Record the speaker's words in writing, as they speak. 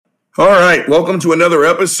All right, welcome to another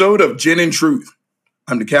episode of Gin and Truth.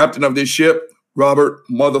 I'm the captain of this ship, Robert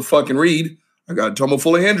motherfucking Reed. I got a tumble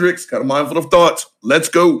full of Hendrix, got a mind full of thoughts. Let's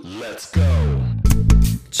go. Let's go.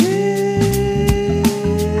 Gin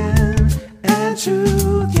and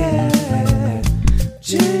Truth, yeah.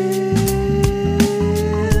 Gin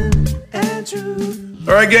and Truth.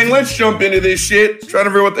 All right, gang, let's jump into this shit. Trying to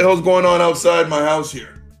figure what the hell's going on outside my house here.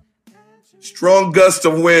 Strong gust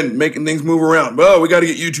of wind making things move around. Well, we got to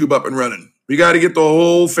get YouTube up and running. We got to get the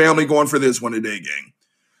whole family going for this one today, gang.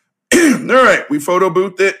 All right, we photo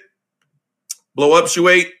booth it. Blow up,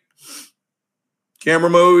 Shuate. Camera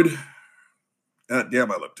mode. God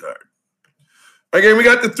damn, I look tired. Okay, we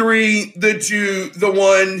got the 3, the 2, the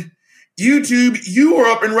 1. YouTube, you are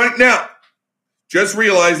up and right now. Just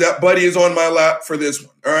realize that buddy is on my lap for this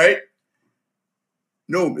one, all right?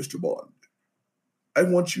 No, Mr. Bond. I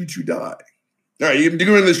want you to die. All right, you're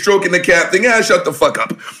doing the stroke in the cap thing. Shut the fuck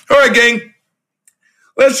up. All right, gang.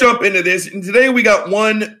 Let's jump into this. And today we got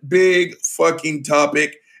one big fucking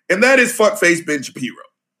topic, and that is fuckface Ben Shapiro,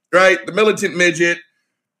 right? The militant midget.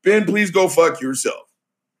 Ben, please go fuck yourself.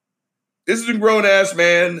 This is a grown-ass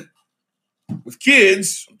man with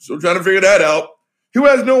kids, I'm still trying to figure that out, who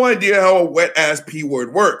has no idea how a wet-ass P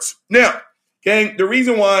word works. Now, gang, the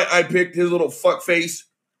reason why I picked his little fuckface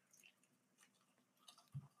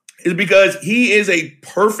is because he is a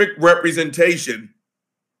perfect representation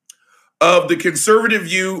of the conservative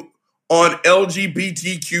view on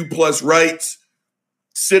LGBTQ plus rights,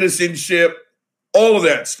 citizenship, all of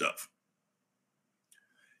that stuff.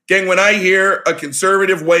 Gang, when I hear a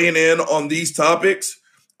conservative weighing in on these topics,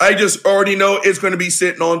 I just already know it's going to be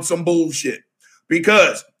sitting on some bullshit,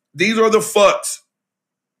 because these are the fucks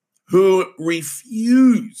who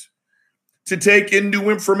refuse to take in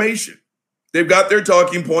new information. They've got their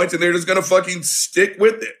talking points and they're just going to fucking stick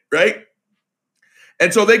with it, right?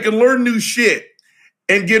 And so they can learn new shit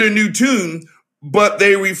and get a new tune, but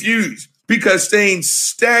they refuse, because staying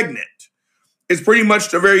stagnant is pretty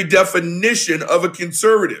much the very definition of a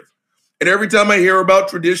conservative. And every time I hear about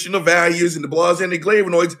traditional values and the blahs and the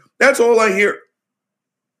flavonoids, that's all I hear.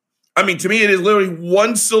 I mean, to me, it is literally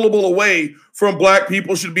one syllable away from black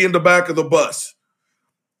people should be in the back of the bus.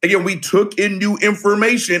 Again, we took in new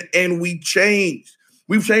information and we changed.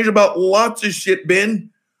 We've changed about lots of shit, Ben.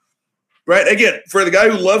 Right? Again, for the guy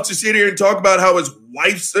who loves to sit here and talk about how his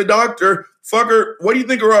wife's a doctor, fucker, what do you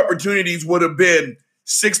think our opportunities would have been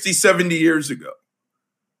 60, 70 years ago?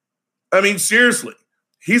 I mean, seriously,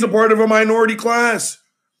 he's a part of a minority class,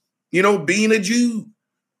 you know, being a Jew.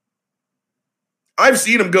 I've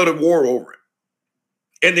seen him go to war over it.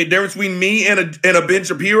 And the difference between me and a Ben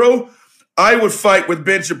Shapiro, I would fight with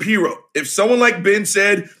Ben Shapiro. If someone like Ben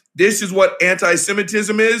said, this is what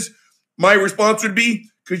anti-Semitism is, my response would be,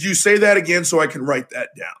 could you say that again so I can write that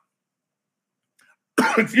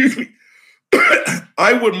down? Excuse me.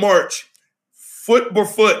 I would march foot by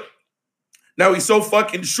foot. Now, he's so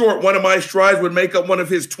fucking short, one of my strides would make up one of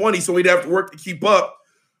his 20, so he'd have to work to keep up.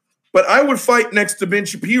 But I would fight next to Ben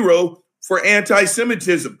Shapiro for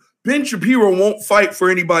anti-Semitism. Ben Shapiro won't fight for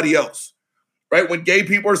anybody else. Right? When gay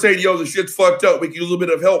people are saying, yo, the shit's fucked up, we can use a little bit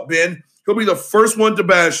of help, Ben, he'll be the first one to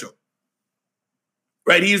bash him.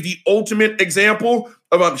 Right? He is the ultimate example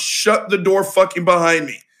of I'm shut the door fucking behind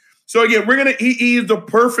me. So again, he is the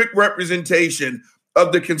perfect representation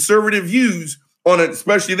of the conservative views on it,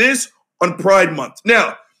 especially this, on Pride Month.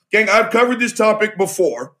 Now, gang, I've covered this topic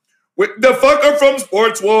before with the fucker from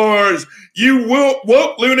Sports Wars. You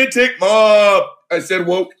woke lunatic mob. I said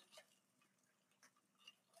woke.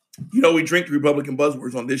 You know, we drink Republican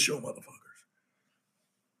buzzwords on this show, motherfuckers.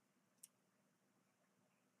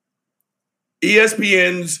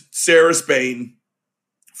 ESPN's Sarah Spain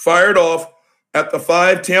fired off at the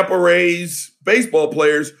 5 Tampa Rays baseball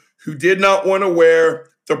players who did not want to wear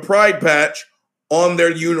the pride patch on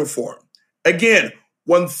their uniform. Again,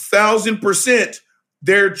 1,000%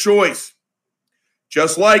 their choice.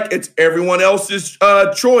 Just like it's everyone else's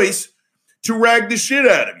choice to rag the shit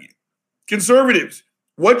out of you. Conservatives,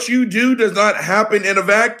 what you do does not happen in a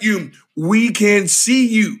vacuum. We can see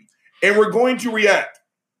you, and we're going to react.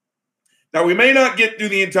 Now, we may not get through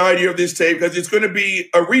the entirety of this tape because it's going to be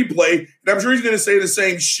a replay, and I'm sure he's going to say the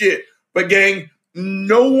same shit. But, gang,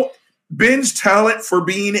 Ben's talent for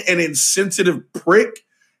being an insensitive prick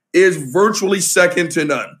is virtually second to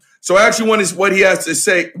none. So I actually want what he has to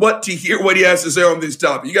say, what he has to say on this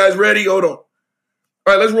topic. You guys ready? Hold on. All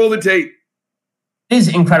right, let's roll the tape. It is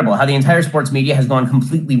incredible how the entire sports media has gone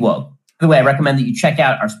completely woke. By the way, I recommend that you check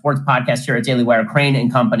out our sports podcast here at Daily Wire, Crane and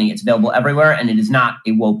Company. It's available everywhere, and it is not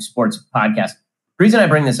a woke sports podcast. The reason I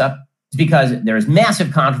bring this up is because there is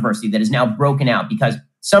massive controversy that is now broken out because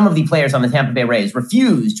some of the players on the Tampa Bay Rays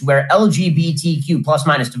refused to wear LGBTQ plus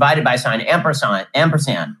minus divided by sign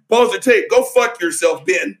ampersand. Pause the tape. Go fuck yourself,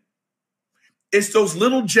 Ben. It's those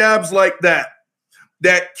little jabs like that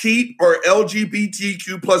keep our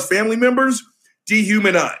LGBTQ plus family members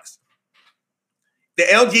dehumanized. The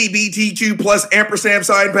LGBTQ plus ampersand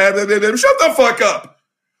sign, shut the fuck up.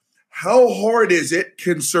 How hard is it,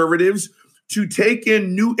 conservatives, to take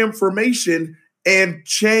in new information and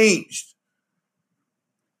change?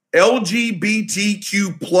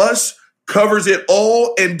 LGBTQ plus covers it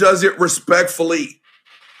all and does it respectfully.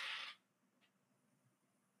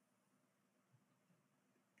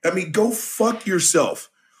 I mean, go fuck yourself.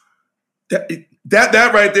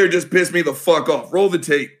 That right there just pissed me the fuck off. Roll the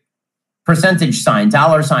tape. Percentage sign,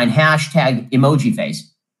 dollar sign, hashtag emoji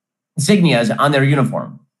face, insignias on their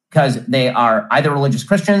uniform because they are either religious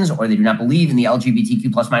Christians or they do not believe in the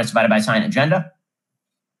LGBTQ plus minus divided by sign agenda.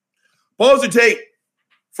 Pause the tape.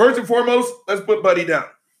 First and foremost, let's put Buddy down.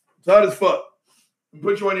 It's hot as fuck.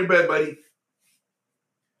 Put you on your bed, buddy.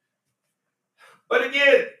 But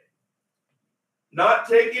again, not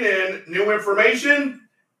taking in new information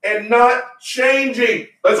and not changing.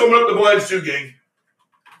 Let's open up the blinds too, gang.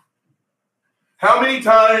 How many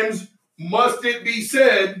times must it be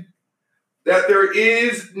said that there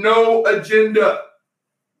is no agenda?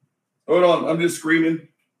 Hold on, I'm just screaming.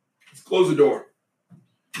 Let's close the door.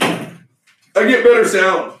 I get better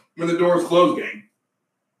sound when the door is closed, gang.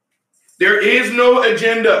 There is no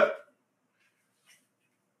agenda.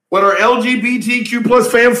 What our LGBTQ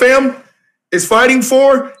plus fam is fighting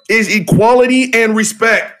for is equality and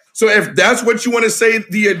respect. So if that's what you want to say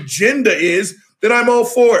the agenda is, then I'm all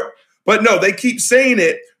for it. But no, they keep saying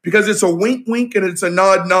it because it's a wink wink and it's a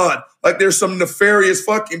nod nod, like there's some nefarious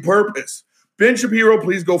fucking purpose. Ben Shapiro,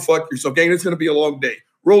 please go fuck yourself, gang. It's going to be a long day.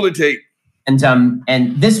 Roll the tape. And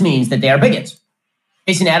this means that they are bigots.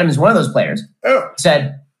 Jason Adams is one of those players.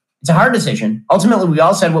 Said, it's a hard decision. Ultimately, we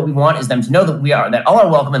all said what we want is them to know that all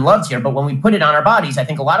are welcome and loved here. But when we put it on our bodies, I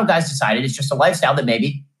think a lot of guys decided it's just a lifestyle that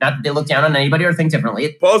maybe, not that they look down on anybody or think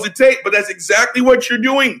differently. Pause the tape, but that's exactly what you're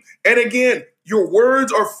doing. And again, your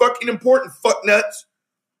words are fucking important, fuck nuts.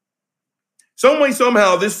 Some way,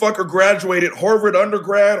 somehow, this fucker graduated Harvard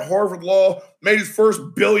undergrad, Harvard Law, made his first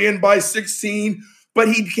billion by 16, but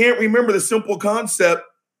he can't remember the simple concept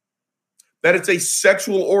that it's a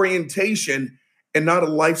sexual orientation and not a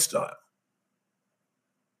lifestyle.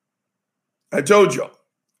 I told y'all,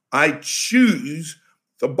 I choose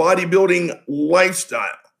the bodybuilding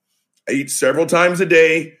lifestyle. I eat several times a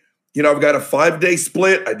day. You know, I've got a 5-day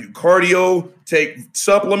split. I do cardio, take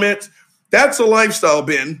supplements. That's a lifestyle,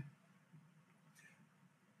 Ben.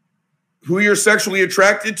 Who you're sexually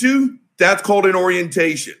attracted to, that's called an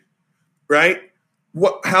orientation, right?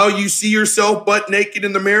 How you see yourself butt naked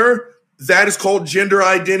in the mirror, that is called gender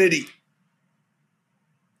identity.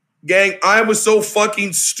 Gang, I was so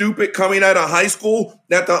fucking stupid coming out of high school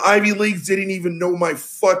that the Ivy Leagues didn't even know my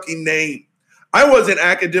fucking name. I wasn't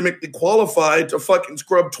academically qualified to fucking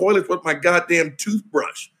scrub toilets with my goddamn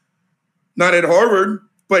toothbrush. Not at Harvard,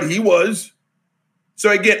 but he was. So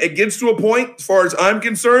again, it gets to a point, as far as I'm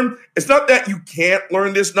concerned, it's not that you can't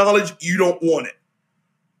learn this knowledge, you don't want it.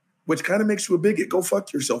 Which kind of makes you a bigot. Go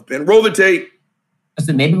fuck yourself, Ben. Roll the tape.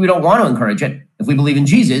 That maybe we don't want to encourage it if we believe in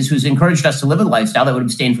Jesus, who's encouraged us to live a lifestyle that would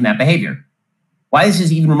abstain from that behavior. Why this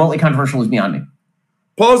is even remotely controversial is beyond me.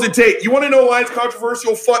 Pause the tape. You want to know why it's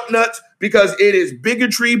controversial, fuck nuts? Because it is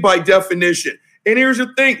bigotry by definition. And here's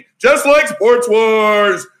the thing. Just like sports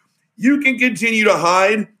wars, you can continue to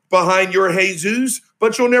hide behind your Jesus,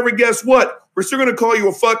 but you'll never guess what? We're still going to call you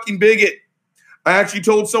a fucking bigot. I actually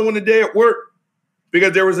told someone today at work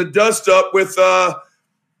because there was a dust up with,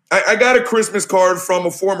 I got a Christmas card from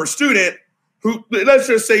a former student who, let's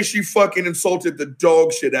just say she fucking insulted the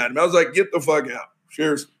dog shit out of him. I was like, get the fuck out.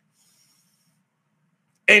 Cheers.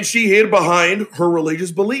 And she hid behind her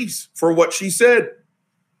religious beliefs for what she said.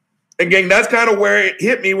 And gang, that's kind of where it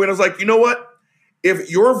hit me when I was like, you know what?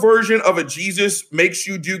 If your version of a Jesus makes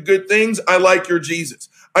you do good things, I like your Jesus.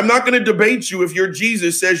 I'm not going to debate you if your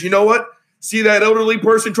Jesus says, you know what? See that elderly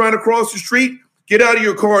person trying to cross the street? Get out of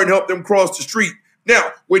your car and help them cross the street.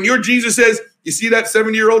 Now, when your Jesus says, you see that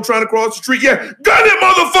 70-year-old trying to cross the street? Yeah, got him,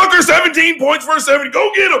 motherfucker, 17 points for a 70.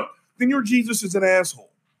 Go get him. Then your Jesus is an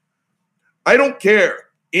asshole. I don't care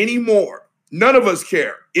anymore. None of us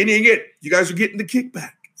care. And again, you guys are getting the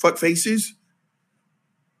kickback. Fuck faces.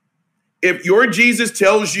 If your Jesus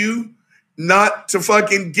tells you not to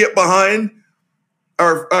fucking get behind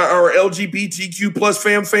our LGBTQ plus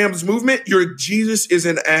fams movement, your Jesus is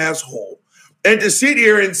an asshole. And to sit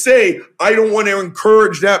here and say, I don't want to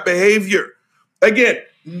encourage that behavior. Again,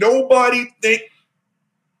 nobody think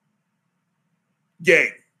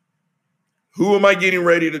Gang, who am I getting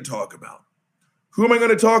ready to talk about? Who am I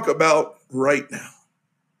going to talk about right now?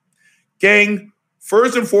 Gang,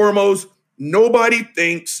 first and foremost, nobody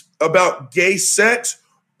thinks about gay sex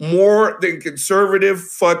more than conservative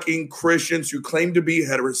fucking Christians who claim to be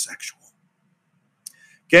heterosexual.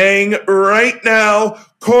 Gang, right now,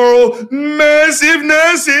 Carl Massive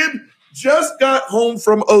Nassib just got home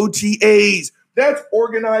from OTAs. That's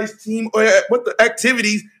organized team what the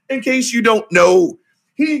activities, in case you don't know.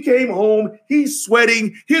 He came home, he's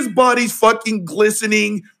sweating, his body's fucking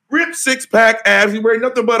glistening, ripped six-pack abs, he's wearing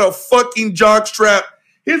nothing but a fucking jockstrap.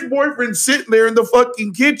 His boyfriend's sitting there in the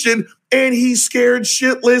fucking kitchen, and he's scared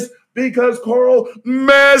shitless because Carl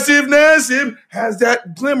Massive Nassib has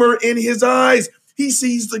that glimmer in his eyes. He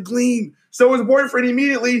sees the gleam. So his boyfriend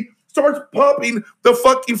immediately starts popping the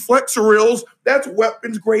fucking Flexerils. That's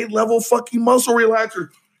weapons grade level fucking muscle relaxers.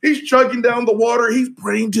 He's chugging down the water. He's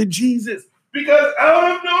praying to Jesus. Because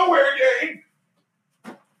out of nowhere, gang,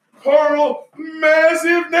 Carl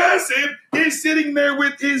Massive Nassib is sitting there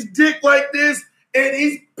with his dick like this, and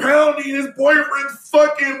he's pounding his boyfriend's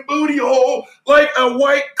fucking booty hole like a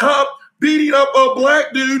white cop beating up a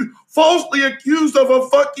black dude falsely accused of a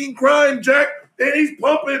fucking crime, Jack. And he's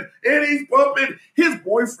pumping, and he's pumping. His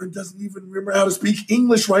boyfriend doesn't even remember how to speak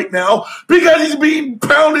English right now because he's being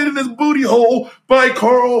pounded in his booty hole by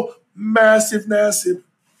Carl Massive Nassib.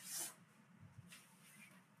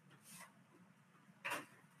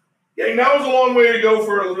 Gang, that was a long way to go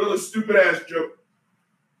for a really stupid-ass joke.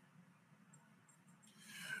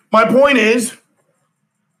 My point is,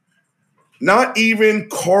 not even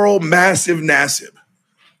Carl Massive Nassib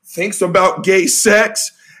thinks about gay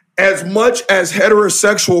sex as much as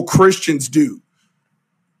heterosexual Christians do.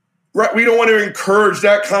 Right? We don't want to encourage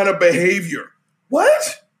that kind of behavior.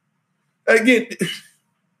 What? Again,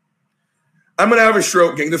 I'm going to have a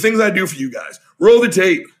stroke, gang. The things I do for you guys. Roll the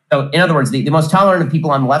tape. So, in other words, the most tolerant of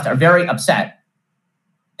people on the left are very upset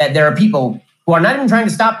that there are people who are not even trying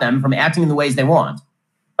to stop them from acting in the ways they want,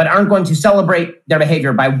 but aren't going to celebrate their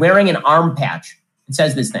behavior by wearing an arm patch. It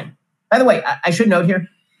says this thing. By the way, I should note here,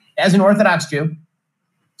 as an Orthodox Jew,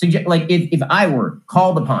 like if I were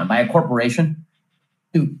called upon by a corporation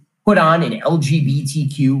to put on an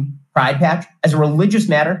LGBTQ pride patch as a religious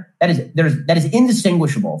matter, that is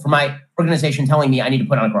indistinguishable from my organization telling me I need to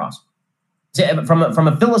put on a cross. From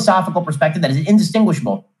a philosophical perspective, that is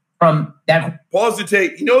indistinguishable from that. Pause the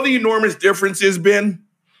tape. You know the enormous difference has been?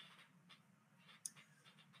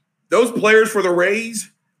 Those players for the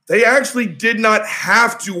Rays, they actually did not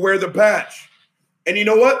have to wear the patch. And you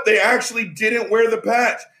know what? They actually didn't wear the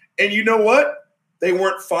patch. And you know what? They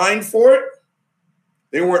weren't fined for it.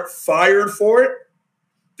 They weren't fired for it.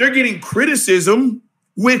 They're getting criticism,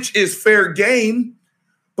 which is fair game.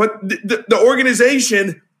 But the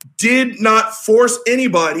organization did not force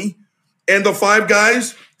anybody. And the five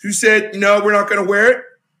guys who said, no, we're not going to wear it,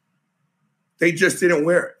 they just didn't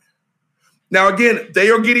wear it. Now, again,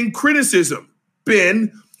 they are getting criticism,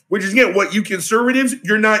 Ben, which is, again, what you conservatives,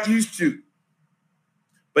 you're not used to.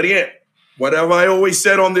 But again, what have I always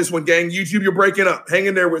said on this one, gang? YouTube, you're breaking up. Hang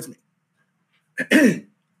in there with me.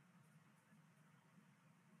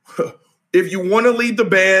 If you want to lead the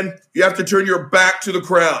band, you have to turn your back to the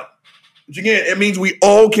crowd. Which, again, it means we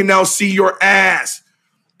all can now see your ass.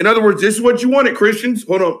 In other words, this is what you wanted, Christians.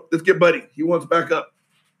 Hold on. Let's get Buddy. He wants back up.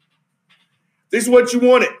 This is what you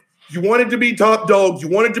wanted. You wanted to be top dog. You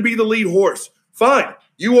wanted to be the lead horse. Fine.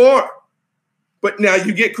 You are. But now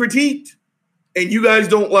you get critiqued. And you guys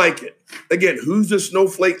don't like it. Again, who's the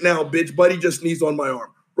snowflake now, bitch? Buddy just sneezed on my arm.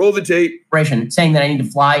 Roll the tape. Saying that I need to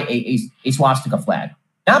fly a swastika flag.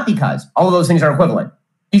 Not because all of those things are equivalent.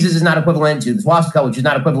 Jesus is not equivalent to the swastika, which is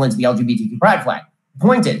not equivalent to the LGBTQ pride flag. The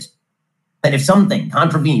point is that if something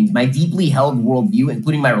contravenes my deeply held worldview,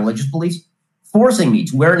 including my religious beliefs, forcing me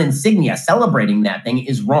to wear an insignia celebrating that thing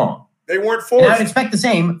is wrong. They weren't forced. And I would expect the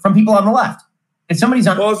same from people on the left. If somebody's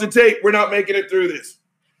on... Pause the tape. We're not making it through this.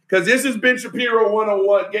 Because this is Ben Shapiro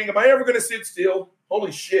 101. Gang, am I ever going to sit still?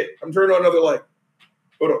 Holy shit. I'm turning on another light.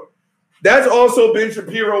 Hold on. That's also Ben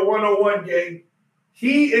Shapiro 101, gang.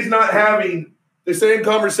 He is not having the same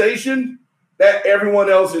conversation that everyone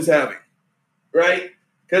else is having. Right?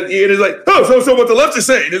 Because it is like, oh, so what the left is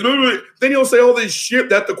saying. Then he'll say all this shit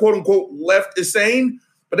that the quote-unquote left is saying,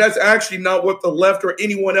 but that's actually not what the left or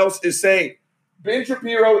anyone else is saying. Ben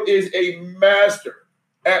Shapiro is a master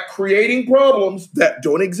at creating problems that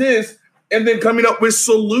don't exist and then coming up with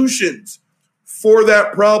solutions for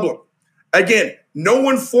that problem. Again, no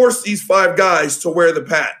one forced these five guys to wear the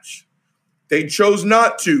patch. They chose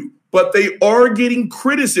not to, but they are getting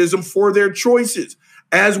criticism for their choices,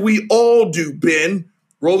 as we all do, Ben.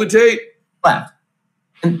 Roll the tape. Left.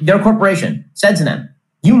 And their corporation said to them,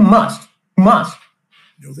 you must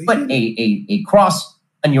put a cross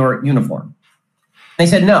on your uniform. They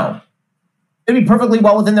said no. They'd be perfectly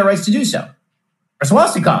well within their rights to do so. Or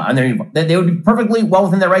swastika on their uniform. They would be perfectly well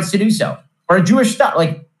within their rights to do so. Or a Jewish star.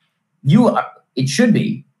 It should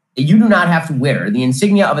be that you do not have to wear the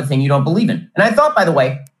insignia of a thing you don't believe in. And I thought, by the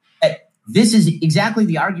way, that this is exactly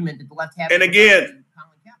the argument that the left had. And again,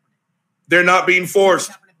 they're not being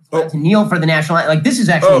forced to kneel for the national anthem. Like, this is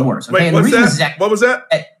actually worse. Okay, wait, and the reason this is what was that?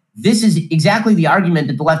 This is exactly the argument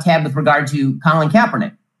that the left had with regard to Colin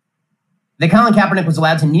Kaepernick. That Colin Kaepernick was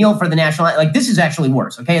allowed to kneel for the national anthem. Like, this is actually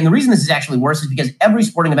worse. Okay, and the reason this is actually worse is because every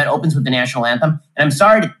sporting event opens with the national anthem. And I'm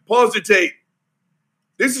sorry to pause the tape.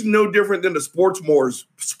 This is no different than the sports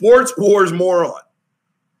wars moron.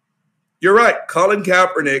 You're right. Colin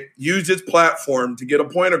Kaepernick used his platform to get a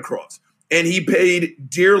point across, and he paid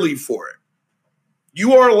dearly for it.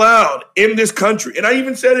 You are allowed in this country, and I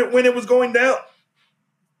even said it when it was going down.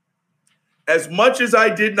 As much as I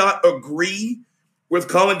did not agree with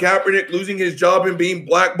Colin Kaepernick losing his job and being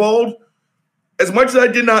blackballed, as much as I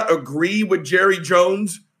did not agree with Jerry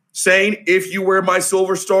Jones saying, if you wear my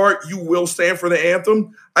silver star, you will stand for the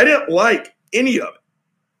anthem, I didn't like any of it.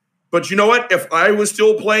 But you know what? If I was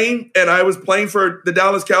still playing and I was playing for the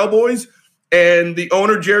Dallas Cowboys and the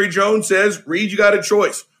owner, Jerry Jones, says, Reed, you got a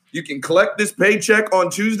choice. You can collect this paycheck on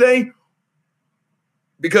Tuesday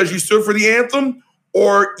because you stood for the anthem,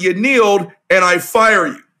 or you kneeled and I fire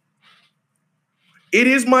you. It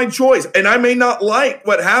is my choice. And I may not like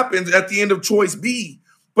what happens at the end of choice B,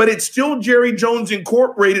 but it's still Jerry Jones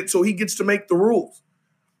Incorporated, so he gets to make the rules.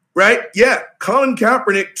 Right? Yeah, Colin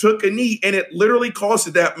Kaepernick took a knee, and it literally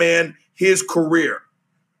costed that man his career.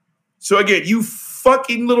 So again, you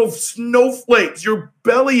fucking little snowflakes, you're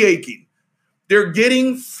belly aching. They're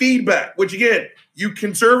getting feedback, which again, you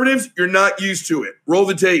conservatives, you're not used to it. Roll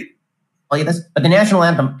the tape. Well, yeah, but the national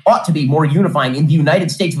anthem ought to be more unifying in the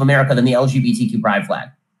United States of America than the LGBTQ pride flag.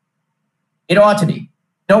 It ought to be.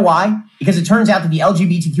 You know why? Because it turns out that the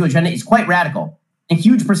LGBTQ agenda is quite radical. A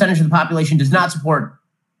huge percentage of the population does not support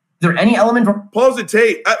there any element. Pause the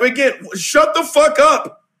tape. Again, shut the fuck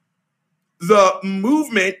up. The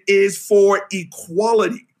movement is for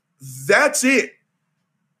equality. That's it.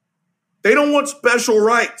 They don't want special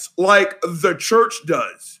rights like the church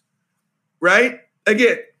does. Right?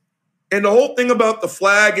 Again, and the whole thing about the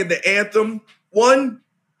flag and the anthem,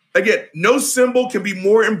 again, no symbol can be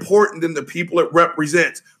more important than the people it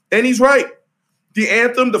represents. And he's right. The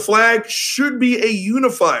anthem, the flag, should be a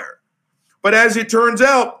unifier. But as it turns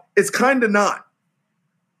out, it's kind of not.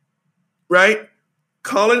 Right?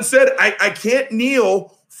 Colin said, I can't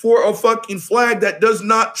kneel for a fucking flag that does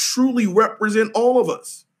not truly represent all of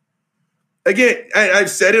us. Again, I've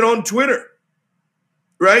said it on Twitter.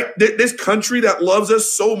 Right? This country that loves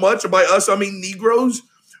us so much, by us, I mean Negroes.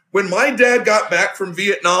 When my dad got back from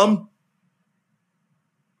Vietnam,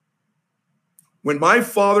 when my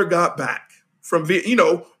father got back from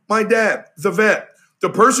Vietnam, my dad, the vet, the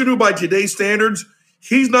person who by today's standards,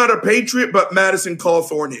 he's not a patriot, but Madison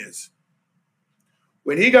Cawthorn is.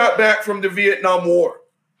 When he got back from the Vietnam War,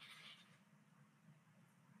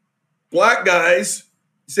 black guys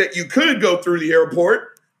said you could go through the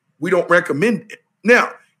airport. We don't recommend it.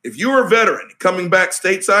 Now, if you were a veteran coming back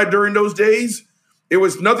stateside during those days, it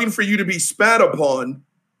was nothing for you to be spat upon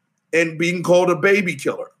and being called a baby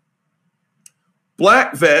killer.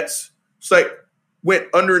 Black vets went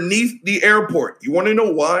underneath the airport. You want to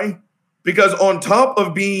know why? Because on top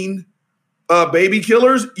of being baby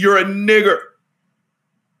killers, you're a nigger.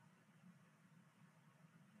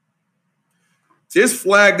 This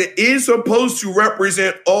flag that is supposed to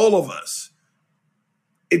represent all of us,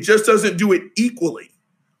 it just doesn't do it equally.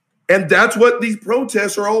 And that's what these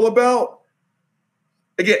protests are all about.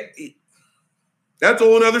 Again, that's a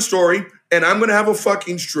whole other story, and I'm going to have a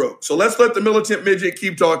fucking stroke. So let's let the militant midget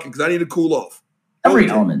keep talking because I need to cool off. Every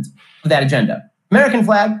element of that agenda. American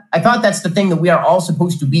flag, I thought that's the thing that we are all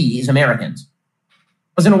supposed to be as Americans. I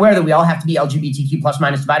wasn't aware that we all have to be LGBTQ plus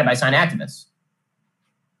minus divided by sign activists.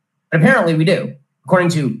 But apparently we do. According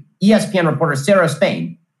to ESPN reporter Sarah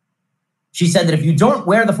Spain, she said that if you don't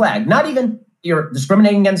wear the flag, not even you're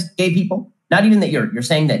discriminating against gay people, not even that you're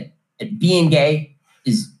saying that being gay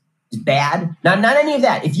is bad, not any of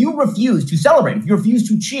that. If you refuse to celebrate, if you refuse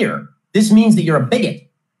to cheer, this means that you're a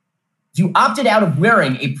bigot. If you opted out of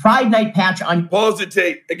wearing a Pride Night patch on... Pause the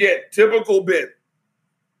tape. Again, typical bit.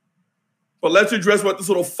 But let's address what this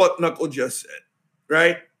little fuck knuckle just said,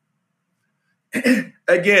 right?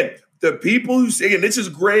 Again, the people who say, and this is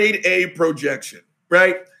grade A projection,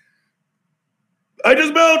 right? I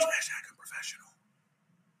just belched. #professional.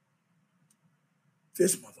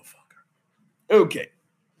 This motherfucker. Okay.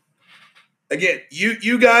 Again,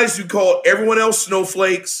 you guys who call everyone else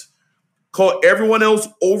snowflakes, call everyone else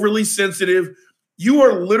overly sensitive, you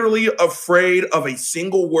are literally afraid of a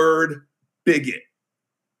single word, bigot.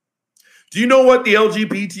 Do you know what the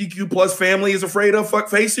LGBTQ plus family is afraid of, fuck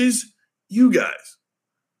faces? You guys.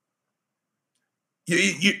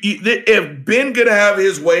 If Ben could have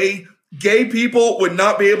his way, gay people would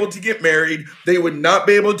not be able to get married. They would not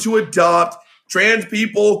be able to adopt. Trans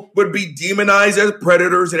people would be demonized as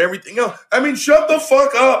predators and everything else. I mean, shut the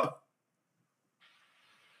fuck up.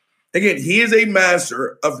 Again, he is a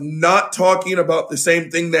master of not talking about the same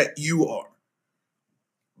thing that you are.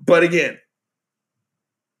 But again,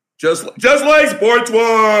 just like Sports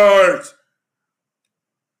Wars.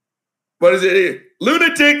 What is it?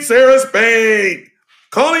 Lunatic Sarah Spain.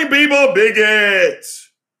 Calling people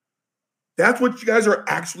bigots. That's what you guys are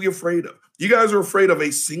actually afraid of. You guys are afraid of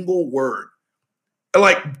a single word.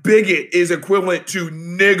 Like bigot is equivalent to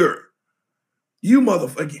nigger. You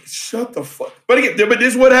motherfucker, shut the fuck. But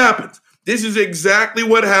this is what happens. This is exactly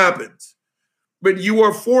what happens when you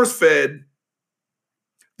are force-fed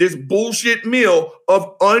this bullshit meal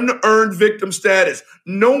of unearned victim status.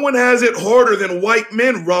 No one has it harder than white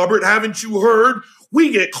men, Robert. Haven't you heard?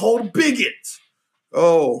 We get called bigots.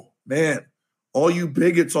 Oh, man. All you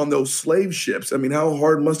bigots on those slave ships. I mean, how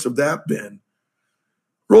hard must have that been?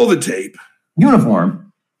 Roll the tape.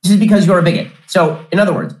 Uniform, this is because you're a bigot. So, in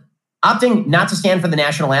other words, opting not to stand for the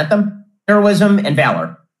national anthem, heroism, and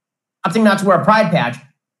valor. Opting not to wear a pride patch,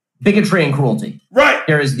 bigotry and cruelty. Right.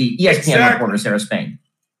 There is the ESPN reporter, Sarah Spain.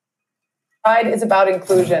 Pride is about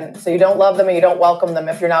inclusion, so you don't love them and you don't welcome them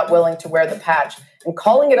if you're not willing to wear the patch. And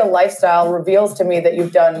calling it a lifestyle reveals to me that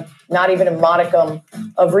you've done not even a modicum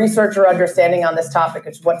of research or understanding on this topic.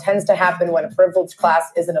 It's what tends to happen when a privileged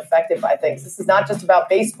class isn't affected by things. This is not just about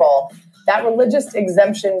baseball. That religious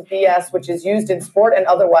exemption BS, which is used in sport and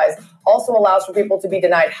otherwise, also allows for people to be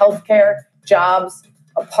denied health care, jobs,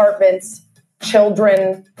 apartments,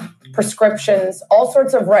 children, prescriptions, all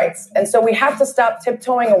sorts of rights. And so we have to stop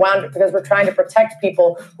tiptoeing around it because we're trying to protect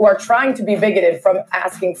people who are trying to be bigoted from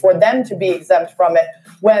asking for them to be exempt from it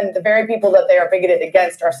when the very people that they are bigoted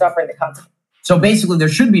against are suffering the consequences. So basically, there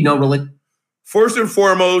should be no religion. First and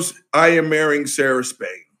foremost, I am marrying Sarah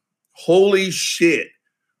Spain. Holy shit.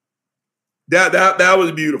 That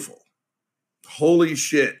was beautiful. Holy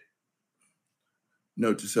shit.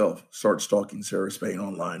 Note to self, start stalking Sarah Spain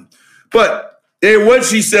online. But what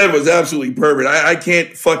she said was absolutely perfect. I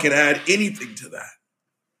can't fucking add anything to that.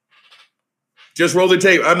 Just roll the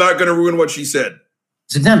tape. I'm not going to ruin what she said.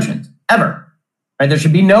 Exemptions, ever. Right? There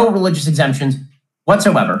should be no religious exemptions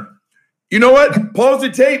whatsoever. You know what? Pause the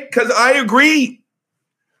tape because I agree.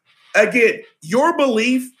 Again, your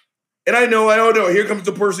belief, and I know, here comes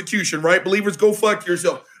the persecution, right? Believers, go fuck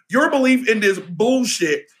yourself. Your belief in this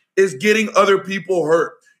bullshit is getting other people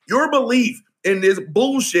hurt. Your belief in this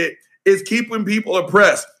bullshit is keeping people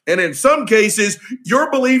oppressed. And in some cases, your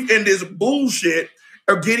belief in this bullshit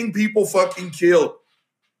are getting people fucking killed.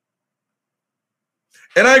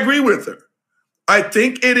 And I agree with her. I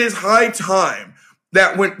think it is high time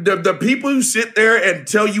that when the people who sit there and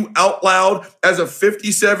tell you out loud as a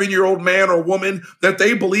 57-year-old man or woman that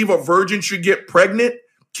they believe a virgin should get pregnant,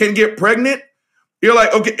 can get pregnant, you're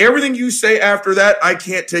like, okay, everything you say after that, I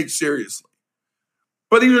can't take seriously.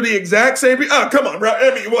 But these are the exact same people. Oh, come on, bro.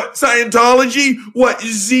 I mean, what? Scientology? What?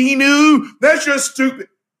 Xenu? That's just stupid.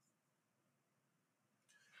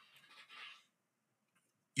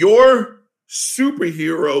 Your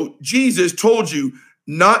superhero, Jesus, told you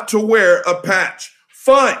not to wear a patch.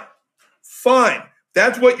 Fine.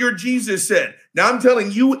 That's what your Jesus said. Now I'm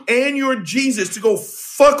telling you and your Jesus to go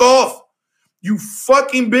fuck off. You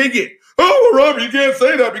fucking bigot. Oh, well, Robert, you can't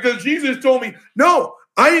say that because Jesus told me. No.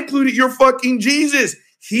 I included your fucking Jesus.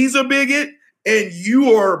 He's a bigot and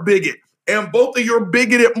you are a bigot. And both of your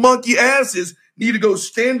bigoted monkey asses need to go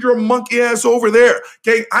stand your monkey ass over there.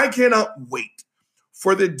 Okay, I cannot wait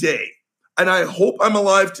for the day, and I hope I'm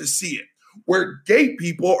alive to see it, where gay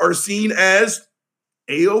people are seen as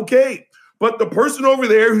A-okay. But the person over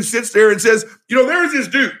there who sits there and says, there's this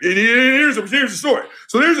dude, and here's the story.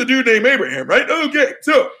 So there's a dude named Abraham, right? Okay,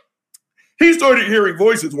 so he started hearing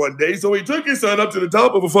voices one day, so he took his son up to the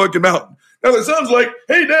top of a fucking mountain. Now the son's like,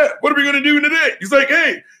 hey, Dad, what are we going to do today? He's like,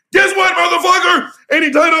 hey, guess what, motherfucker? And he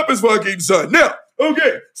tied up his fucking son. Now,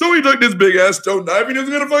 okay, so he took this big-ass stone knife and he was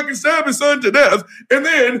going to fucking stab his son to death. And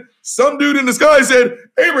then some dude in the sky said,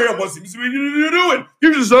 Abraham, what seems to be doing?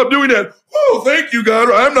 You should stop doing that. Oh, thank you, God.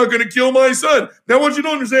 I'm not going to kill my son. Now, what you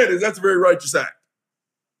don't understand is that's a very righteous act.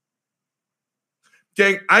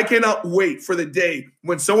 Gang, I cannot wait for the day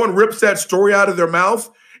when someone rips that story out of their mouth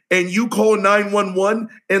and you call 911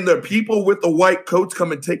 and the people with the white coats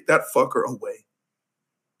come and take that fucker away.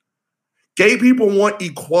 Gay people want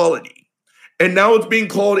equality. And now it's being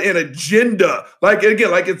called an agenda. Like,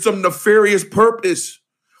 again, like it's some nefarious purpose.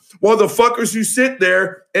 While the fuckers who sit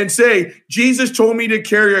there and say, Jesus told me to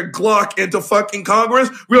carry a Glock into fucking Congress,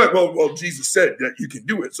 we're like, well, Jesus said that you can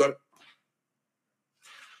do it, son.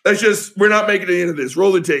 We're not making it into this.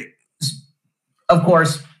 Roll the tape. Of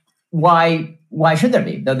course, why should there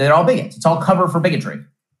be? They're all bigots. It's all cover for bigotry.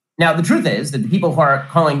 Now, the truth is that the people who are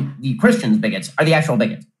calling the Christians bigots are the actual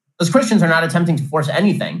bigots. Those Christians are not attempting to force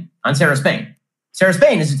anything on Sarah Spain. Sarah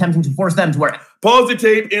Spain is attempting to force them to wear. Pause the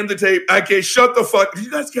tape, end the tape. Okay, shut the fuck. Did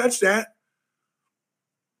you guys catch that?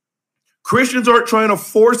 Christians aren't trying to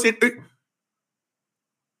force it.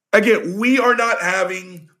 Again, we are not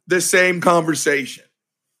having the same conversation.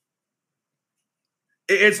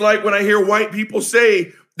 It's like when I hear white people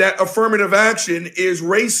say that affirmative action is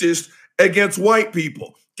racist against white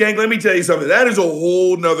people. Gang, let me tell you something. That is a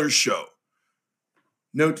whole nother show.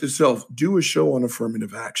 Note to self, do a show on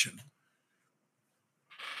affirmative action.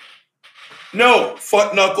 No,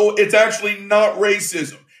 fuck knuckle, it's actually not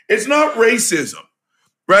racism. It's not racism.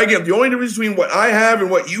 Right? Again, the only difference between what I have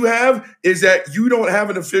and what you have is that you don't have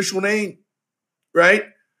an official name. Right?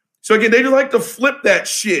 So again, they just like to flip that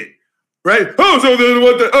shit. Right? Oh,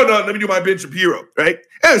 no, let me do my Ben Shapiro. Right?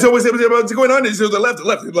 And so what's going on is the left is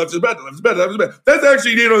bad, the left is bad, the left is bad. That's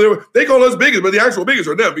actually, they call us bigots, but the actual bigots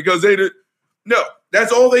are them because they did. No,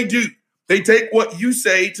 that's all they do. They take what you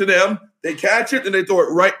say to them, they catch it, and they throw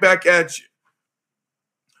it right back at you.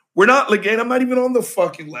 We're not, again, I'm not even on the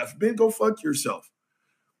fucking left. Ben, go fuck yourself.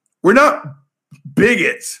 We're not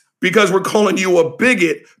bigots because we're calling you a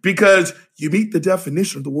bigot because you meet the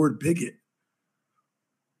definition of the word bigot.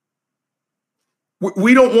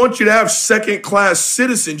 We don't want you to have second-class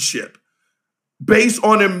citizenship based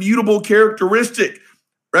on immutable characteristic,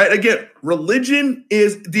 right? Again, religion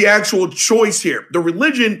is the actual choice here. The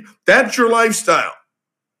religion, that's your lifestyle.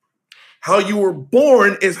 How you were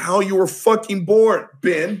born is how you were fucking born,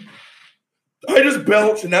 Ben. I just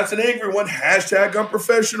belched, and that's an angry one. Hashtag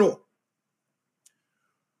unprofessional.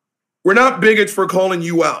 We're not bigots for calling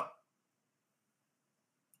you out.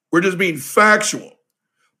 We're just being factual.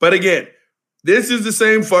 But again, this is the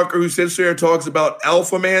same fucker who sits there and talks about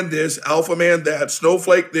alpha man this, alpha man that,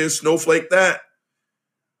 snowflake this, snowflake that.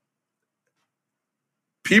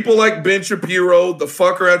 People like Ben Shapiro, the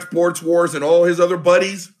fucker at Sports Wars, and all his other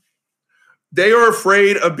buddies, they are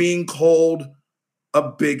afraid of being called a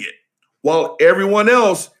bigot. While everyone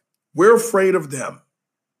else, we're afraid of them.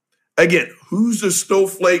 Again, who's a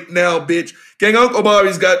snowflake now, bitch? Gang, Uncle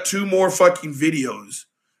Bobby's got 2 more fucking videos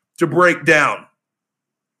to break down.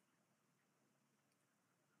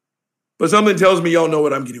 But something tells me y'all know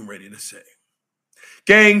what I'm getting ready to say.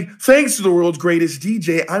 Gang, thanks to the world's greatest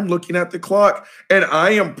DJ, I'm looking at the clock, and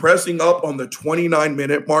I am pressing up on the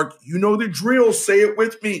 29-minute mark. You know the drill. Say it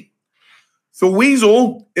with me. The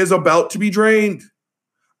weasel is about to be drained.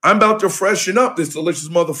 I'm about to freshen up this delicious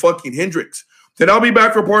motherfucking Hendrix. Then I'll be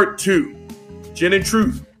back for part 2. Gin and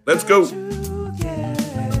Truth. Let's go. Gin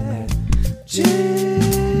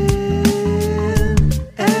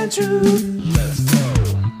and Truth. Let's go.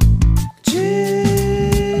 Gin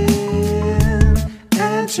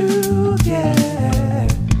and Truth, yeah.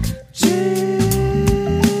 Gin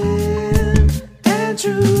and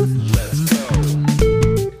Truth. Let's go.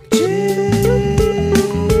 Gin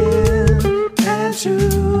and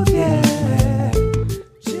Truth, yeah.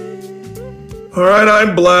 All right,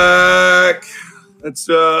 I'm Black. Let's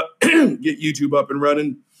get YouTube up and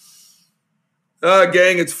running.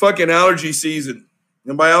 Gang, it's fucking allergy season.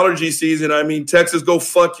 And by allergy season, I mean Texas, go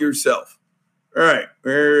fuck yourself. All right.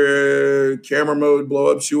 Camera mode, blow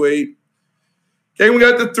up, shoe 8. Okay, we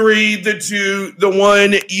got the 3, the 2, the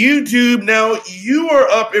 1. YouTube, now you are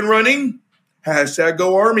up and running. Hashtag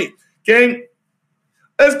Go Army. Gang,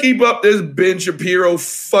 let's keep up this Ben Shapiro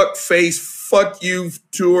fuck face, fuck you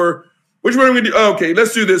tour. Which one are we going to do? Okay,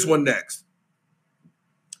 let's do this one next.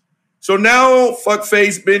 So now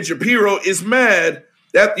fuckface Ben Shapiro is mad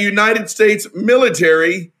that the United States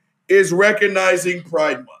military is recognizing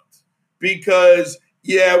Pride Month. Because,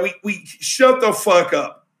 yeah, we shut the fuck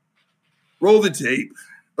up. Roll the tape.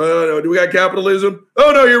 No, do we got capitalism?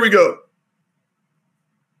 Oh, no, here we go.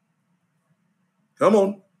 Come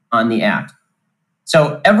on. On the act.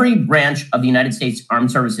 So every branch of the United States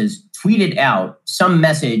Armed Services tweeted out some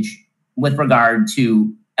message with regard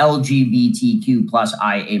to LGBTQ plus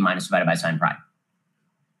IA minus divided by sign pride.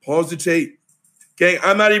 Pause the tape. Okay,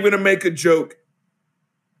 I'm not even going to make a joke.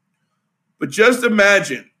 But just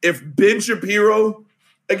imagine if Ben Shapiro,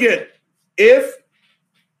 again, if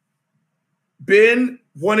Ben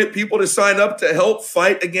wanted people to sign up to help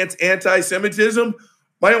fight against anti-Semitism,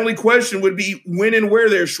 my only question would be when and where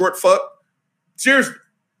they're short fuck. Seriously.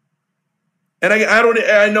 And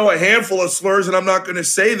I know a handful of slurs and I'm not going to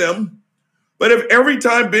say them. But if every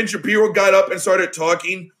time Ben Shapiro got up and started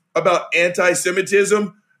talking about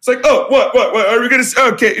anti-Semitism, it's like, oh, what are we going to,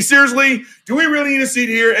 okay, seriously, do we really need to sit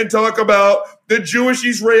here and talk about the Jewish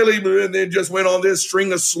Israeli, and then just went on this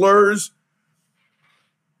string of slurs?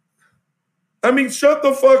 I mean, shut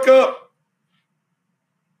the fuck up.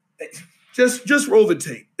 Just roll the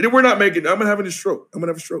tape. We're not making, I'm having a stroke. I'm going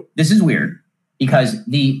to have a stroke. This is weird because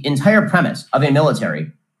the entire premise of a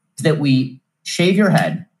military is that we shave your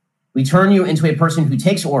head, we turn you into a person who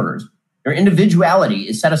takes orders, your individuality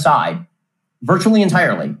is set aside virtually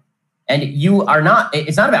entirely, and you are not,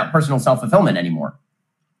 it's not about personal self-fulfillment anymore.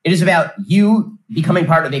 It is about you becoming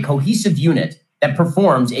part of a cohesive unit that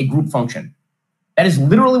performs a group function. That is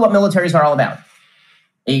literally what militaries are all about.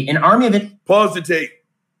 An army of it. Pause the tape.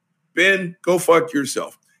 Ben, go fuck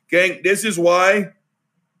yourself. Gang, this is why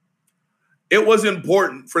it was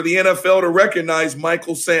important for the NFL to recognize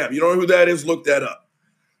Michael Sam. You don't know who that is? Look that up.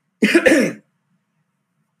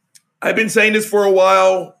 I've been saying this for a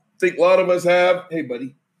while. I think a lot of us have. Hey,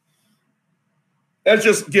 buddy. Let's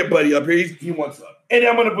just get Buddy up here. He wants up. And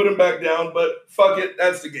I'm going to put him back down, but fuck it.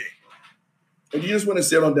 That's the game. And you just want to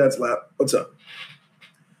sit on Dad's lap. What's up?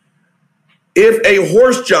 If a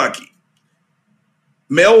horse jockey,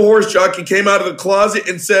 male horse jockey, came out of the closet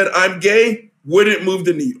and said, I'm gay, wouldn't move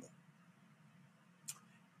the needle.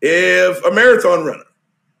 If a marathon runner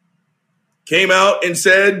came out and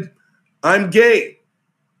said, I'm gay,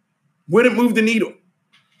 wouldn't move the needle.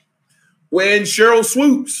 When Cheryl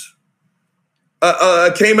Swoops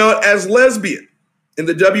came out as lesbian in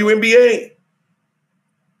the WNBA,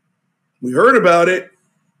 we heard about it,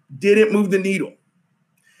 didn't move the needle.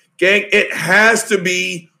 Gang, it has to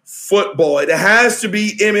be football. It has to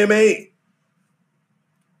be MMA.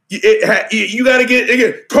 You got to get,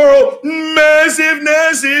 again, Carl,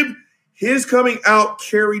 massive. His coming out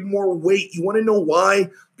carried more weight. You want to know why?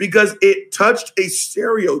 Because it touched a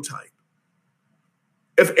stereotype.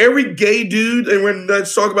 If every gay dude, and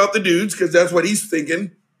let's talk about the dudes because that's what he's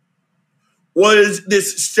thinking, was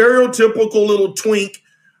this stereotypical little twink,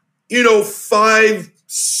 5'6",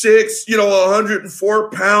 104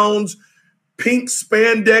 pounds, pink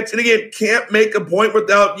spandex, and again, can't make a point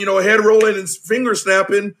without, head rolling and finger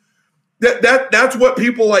snapping. That's what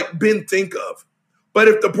people like Ben think of. But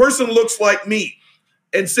if the person looks like me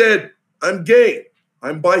and said, I'm gay,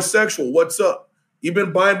 I'm bisexual, what's up? You've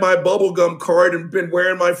been buying my bubblegum card and been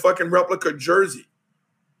wearing my fucking replica jersey.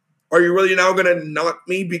 Are you really now going to knock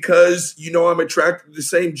me because I'm attracted to the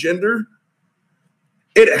same gender?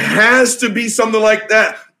 It has to be something like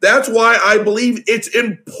that. That's why I believe it's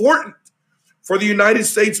important for the United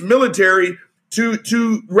States military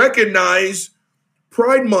to recognize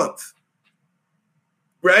Pride Month,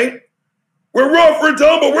 right? We're rough, we're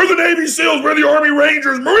tumble, we're the Navy SEALs, we're the Army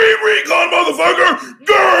Rangers, Marine Recon, motherfucker!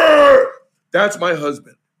 Grr! That's my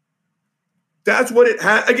husband. That's what it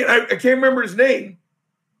had. Again, I can't remember his name.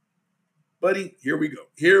 Buddy, here we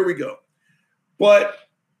go. But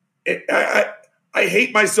I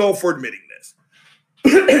hate myself for admitting this.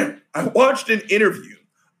 I watched an interview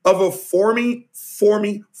of a former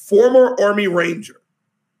Army Ranger.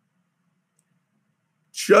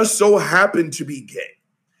 Just so happened to be gay.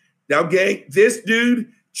 Now, gang, this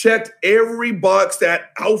dude checked every box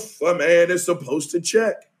that alpha man is supposed to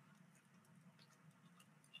check.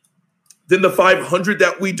 Then the 500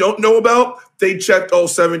 that we don't know about, they checked all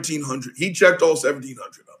 1,700. He checked all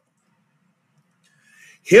 1,700 up.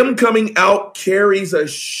 Him coming out carries a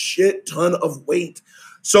shit ton of weight.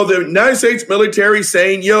 So the United States military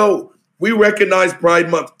saying, yo, we recognize Pride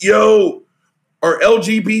Month. Yo, our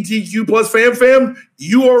LGBTQ plus fam,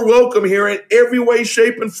 you are welcome here in every way,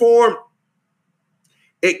 shape, and form.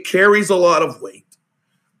 It carries a lot of weight.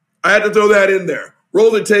 I had to throw that in there.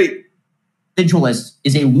 Roll the tape. Individualist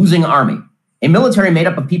is a losing army. A military made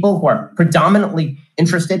up of people who are predominantly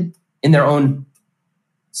interested in their own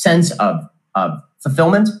sense of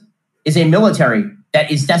fulfillment is a military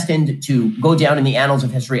that is destined to go down in the annals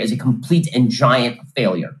of history as a complete and giant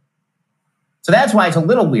failure. So that's why it's a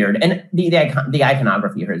little weird. And the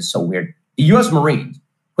iconography here is so weird. The U.S. Marines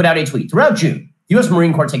put out a tweet. Throughout June, the U.S.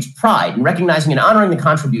 Marine Corps takes pride in recognizing and honoring the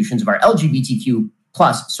contributions of our LGBTQ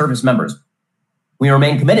plus service members. We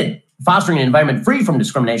remain committed to fostering an environment free from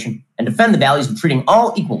discrimination and defend the values of treating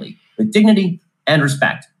all equally with dignity and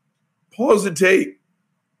respect. Pause the tape.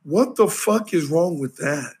 What the fuck is wrong with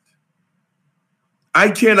that?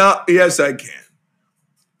 I cannot. Yes, I can.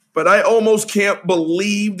 But I almost can't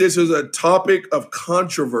believe this is a topic of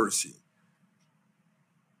controversy.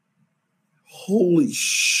 Holy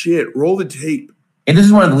shit. Roll the tape. And this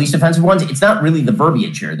is one of the least offensive ones. It's not really the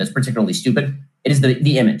verbiage here that's particularly stupid. It is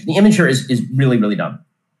the image. The image here is really, really dumb.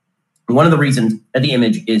 And one of the reasons that the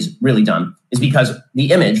image is really dumb is because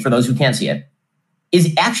the image, for those who can't see it,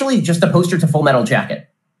 is actually just a poster to Full Metal Jacket.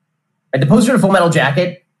 Right? The poster to Full Metal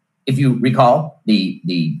Jacket, if you recall,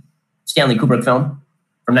 the Stanley Kubrick film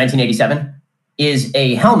from 1987, is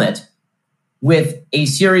a helmet with a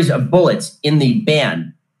series of bullets in the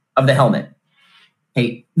band of the helmet.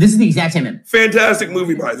 Hey, this is the exact same image. Fantastic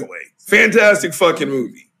movie, by the way. Fantastic fucking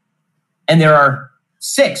movie. And there are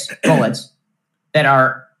 6 bullets that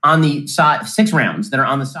are on the side, 6 rounds that are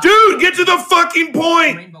on the side. Dude, get to the fucking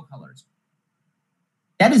point. Rainbow colors.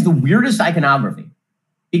 That is the weirdest iconography.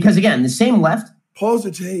 Because again, the same left. Pause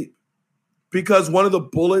the tape. Because one of the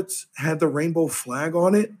bullets had the rainbow flag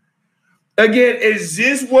on it. Again, is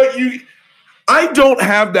this what you... I don't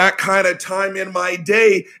have that kind of time in my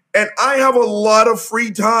day, and I have a lot of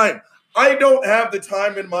free time. I don't have the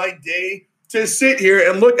time in my day to sit here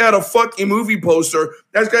and look at a fucking movie poster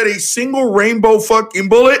that's got a single rainbow fucking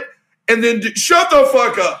bullet and then shut the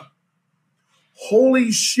fuck up.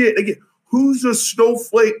 Holy shit. Again, who's a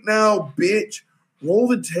snowflake now, bitch? Roll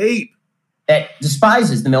the tape. That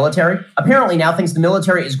despises the military. Apparently now thinks the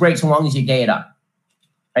military is great so long as you gay it up.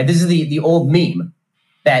 Right? This is the old meme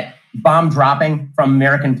that bomb dropping from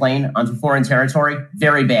American plane onto foreign territory,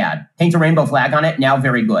 very bad. Paint a rainbow flag on it, now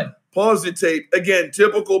very good. Pause the tape. Again,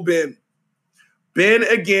 typical Ben. Ben,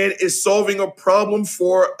 again, is solving a problem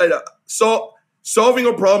solving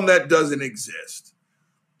a problem that doesn't exist.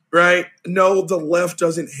 Right? No, the left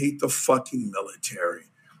doesn't hate the fucking military.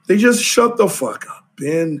 They just shut the fuck up.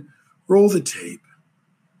 Ben, roll the tape.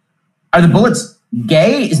 Are the bullets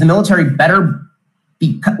gay? Is the military better?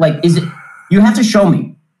 Is it? You have to show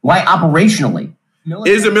me why operationally.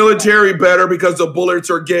 Is the military better because the bullets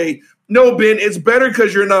are gay? No, Ben, it's better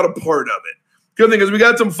because you're not a part of it. Good thing is we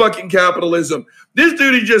got some fucking capitalism. This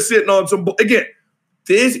dude is just sitting on some... Again,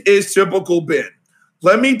 this is typical Ben.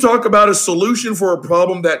 Let me talk about a solution for a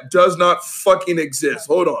problem that does not fucking exist.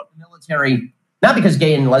 Hold on. Military, not because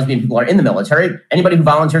gay and lesbian people are in the military. Anybody who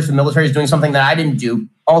volunteers for the military is doing something that I didn't do.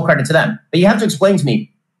 All credit to them. But you have to explain to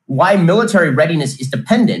me why military readiness is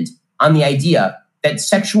dependent on the idea that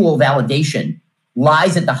sexual validation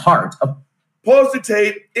lies at the heart of... Pause the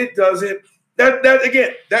tape. It doesn't. That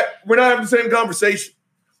we're not having the same conversation.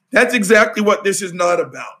 That's exactly what this is not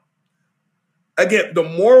about. Again, the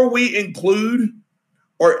more we include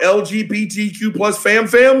our LGBTQ plus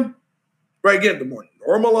fam, right? Again, the more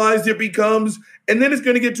normalized it becomes, and then it's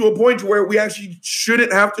going to get to a point where we actually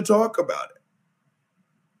shouldn't have to talk about it.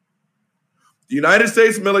 The United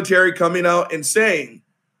States military coming out and saying,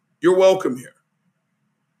 "You're welcome here."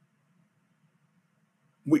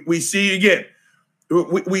 We see you again.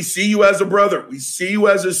 We see you as a brother. We see you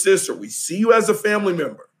as a sister. We see you as a family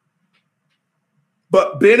member.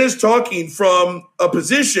 But Ben is talking from a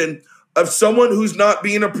position of someone who's not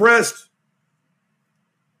being oppressed.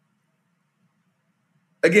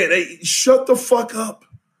 Again, hey, shut the fuck up.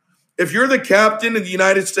 If you're the captain of the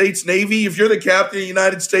United States Navy, if you're the captain of the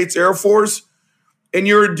United States Air Force, and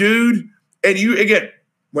you're a dude, and you, again,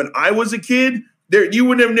 when I was a kid, you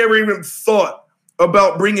would have never even thought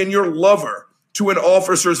about bringing your lover to an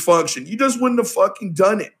officer's function. You just wouldn't have fucking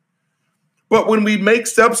done it. But when we make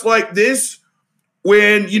steps like this,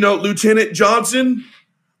 when, Lieutenant Johnson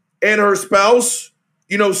and her spouse,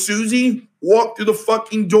 Susie, walk through the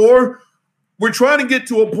fucking door, we're trying to get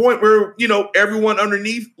to a point where, everyone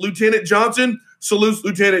underneath Lieutenant Johnson salutes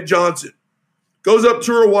Lieutenant Johnson, goes up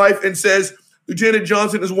to her wife and says, "Lieutenant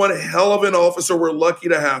Johnson is one hell of an officer. We're lucky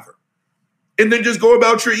to have her." And then just go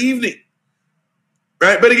about your evening.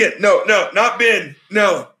 Right? But again, no, not Ben.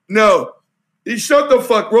 No. Shut the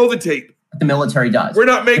fuck. Roll the tape. The military does. We're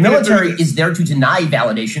not making the military is there to deny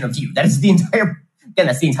validation of you. That is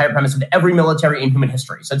that's the entire premise of every military in human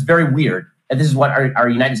history. So it's very weird that this is what our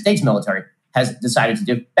United States military has decided to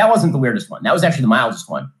do. That wasn't the weirdest one. That was actually the mildest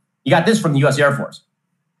one. You got this from the U.S. Air Force.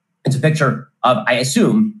 It's a picture of, I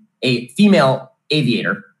assume, a female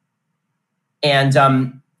aviator.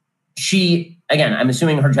 And she, again, I'm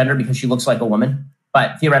assuming her gender because she looks like a woman.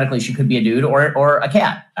 But theoretically, she could be a dude or a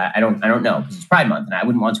cat. I don't know because it's Pride Month, and I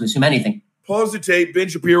wouldn't want to assume anything. Pause the tape. Ben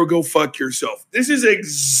Shapiro, go fuck yourself. This is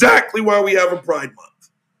exactly why we have a Pride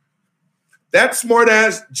Month. That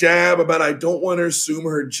smart-ass jab about I don't want to assume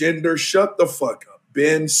her gender, shut the fuck up.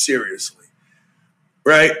 Ben, seriously.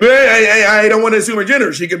 right? I don't want to assume her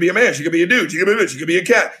gender. She could be a man. She could be a dude. She could be a bitch. She could be a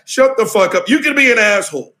cat. Shut the fuck up. You could be an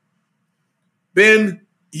asshole. Ben,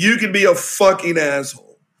 you could be a fucking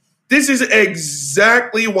asshole. This is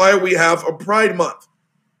exactly why we have a Pride Month.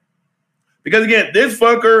 Because again, this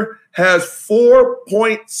fucker has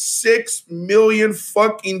 4.6 million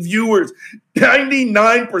fucking viewers.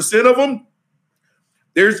 99% of them,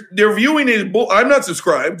 they're viewing his bull. I'm not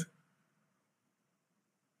subscribed.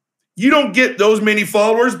 You don't get those many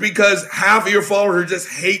followers because half of your followers just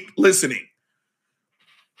hate listening.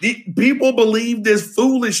 The people believe this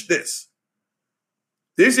foolishness.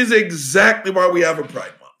 This is exactly why we have a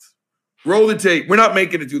Pride Month. Roll the tape. We're not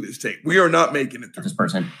making it through this tape. We are not making it through. This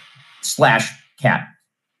person / cat.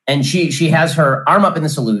 And she has her arm up in the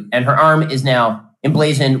salute, and her arm is now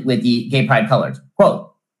emblazoned with the gay pride colors.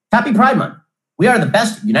 Quote, "Happy Pride Month. We are the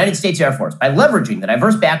best United States Air Force by leveraging the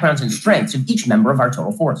diverse backgrounds and strengths of each member of our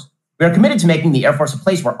total force. We are committed to making the Air Force a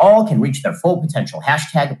place where all can reach their full potential.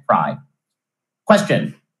 #pride.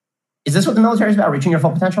 Question, is this what the military is about, reaching your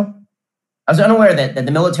full potential? I was unaware that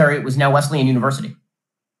the military was now Wesleyan University.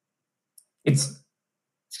 It's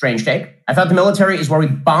strange take. I thought the military is where we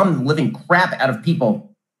bomb the living crap out of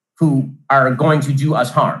people who are going to do us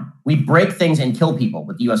harm. We break things and kill people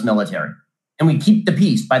with the U.S. military. And we keep the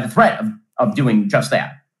peace by the threat of doing just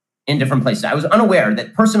that in different places. I was unaware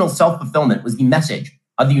that personal self-fulfillment was the message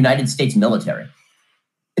of the United States military.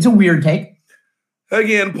 It's a weird take.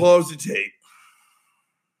 Again, pause the tape.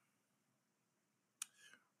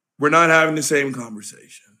 We're not having the same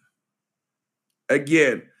conversation.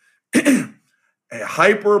 Again, a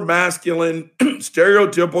hyper-masculine,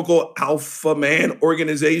 stereotypical alpha man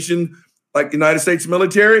organization like the United States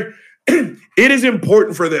military, it is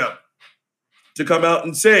important for them to come out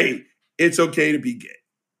and say it's okay to be gay.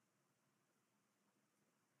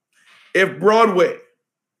 If Broadway,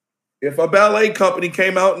 if a ballet company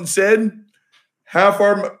came out and said half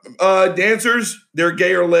our dancers, they're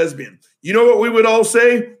gay or lesbian, you know what we would all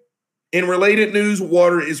say? In related news,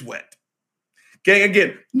 water is wet. Okay,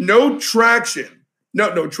 again, no traction.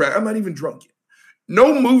 No track. I'm not even drunk yet.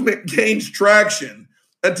 No movement gains traction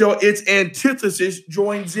until its antithesis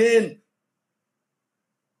joins in.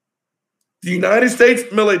 The United States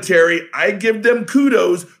military, I give them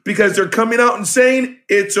kudos because they're coming out and saying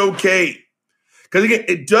it's okay. Because again,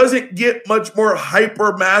 it doesn't get much more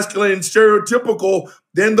hyper masculine and stereotypical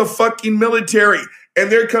than the fucking military. And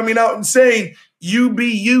they're coming out and saying, you be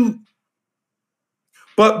you.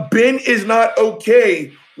 But Ben is not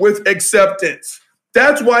okay with acceptance.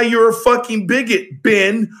 That's why you're a fucking bigot,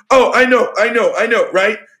 Ben. Oh, I know,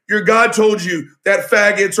 right? Your God told you that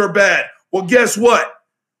faggots are bad. Well, guess what?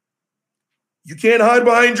 You can't hide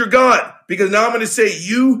behind your God because now I'm going to say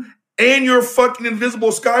you and your fucking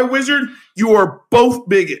invisible sky wizard, you are both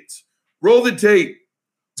bigots. Roll the tape.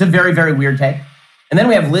 It's a very, very weird take. And then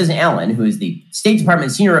we have Liz Allen, who is the State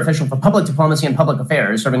Department senior official for public diplomacy and public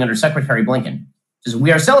affairs, serving under Secretary Blinken. Says,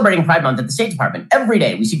 we are celebrating Pride Month at the State Department. Every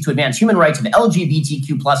day, we seek to advance human rights of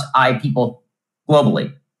LGBTQ+I people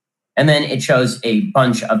globally. And then it shows a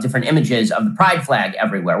bunch of different images of the Pride flag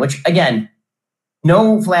everywhere, which, again,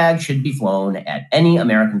 no flag should be flown at any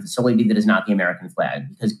American facility that is not the American flag.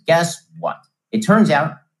 Because guess what? It turns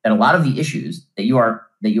out that a lot of the issues that you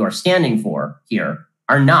are standing for here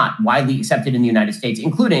are not widely accepted in the United States,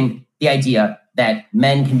 including the idea that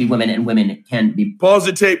men can be women and women can be... Pause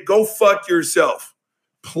the tape. Go fuck yourself.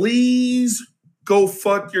 Please go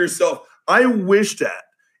fuck yourself. I wish that.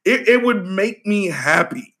 It would make me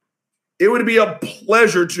happy. It would be a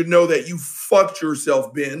pleasure to know that you fucked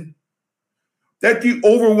yourself, Ben. That the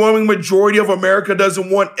overwhelming majority of America doesn't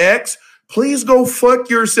want X. Please go fuck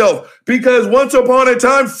yourself. Because once upon a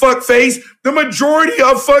time, fuckface, the majority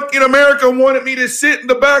of fucking America wanted me to sit in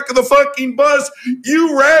the back of the fucking bus.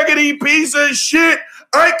 You raggedy piece of shit.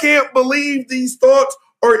 I can't believe these thoughts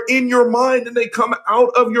are in your mind and they come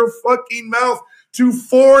out of your fucking mouth to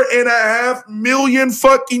 4.5 million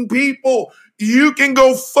fucking people. You can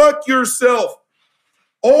go fuck yourself.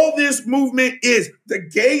 All this movement is, the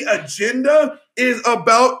gay agenda is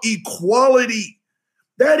about equality.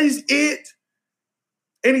 That is it.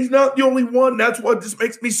 And he's not the only one. That's what just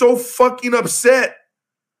makes me so fucking upset.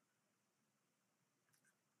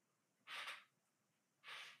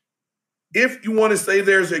 If you want to say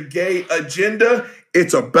there's a gay agenda,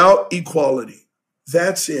 it's about equality.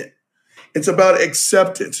 That's it. It's about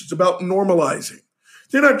acceptance. It's about normalizing.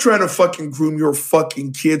 They're not trying to fucking groom your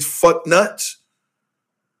fucking kids, fuck nuts.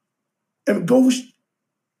 And go,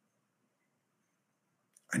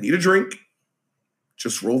 I need a drink.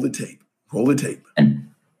 Just roll the tape. Roll the tape.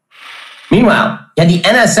 And Meanwhile, you had the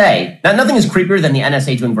NSA. Now, nothing is creepier than the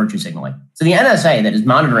NSA doing virtue signaling. So the NSA that is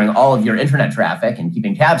monitoring all of your internet traffic and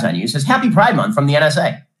keeping tabs on you says Happy Pride Month from the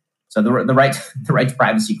NSA. So the right to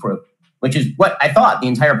privacy crew, which is what I thought the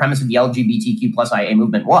entire premise of the LGBTQ plus IA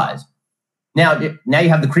movement was. Now you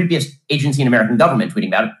have the creepiest agency in American government tweeting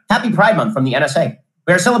about it. Happy Pride Month from the NSA.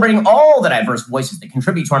 We are celebrating all the diverse voices that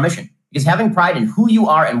contribute to our mission because having pride in who you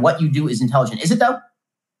are and what you do is intelligent. Is it though?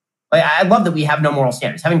 Like, I love that we have no moral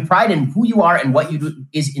standards. Having pride in who you are and what you do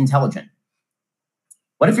is intelligent.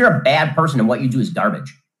 What if you're a bad person and what you do is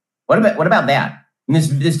garbage? What about that? And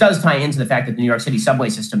this does tie into the fact that the New York City subway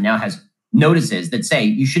system now has notices that say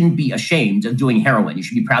you shouldn't be ashamed of doing heroin. You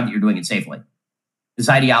should be proud that you're doing it safely. This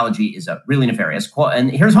ideology is really nefarious. And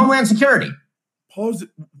here's Homeland Security. Pause.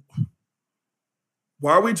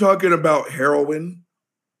 Why are we talking about heroin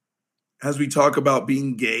as we talk about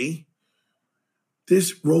being gay?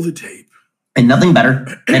 Roll the tape. And nothing better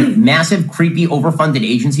than massive, creepy, overfunded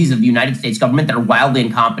agencies of the United States government that are wildly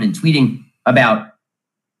incompetent, tweeting about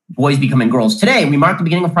boys becoming girls. Today, we mark the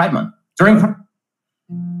beginning of Pride Month.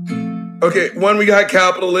 Okay, one, we got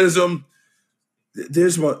capitalism.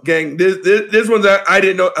 This one, gang, this one's I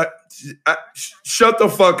didn't know. Shut the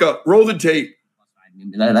fuck up. Roll the tape.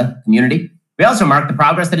 Community. We also mark the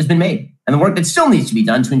progress that has been made and the work that still needs to be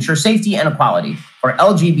done to ensure safety and equality for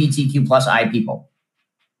LGBTQ plus I people.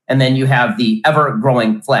 And then you have the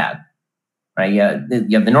ever-growing flag, right? You have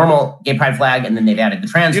the normal gay pride flag, and then they've added the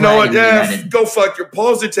trans flag. You know what? Yeah, go fuck your.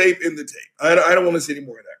 Pause the tape in the tape. I don't want to see any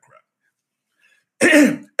more of that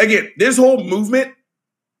crap. Again, this whole movement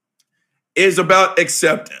is about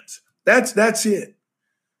acceptance. That's it.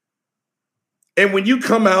 And when you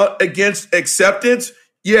come out against acceptance,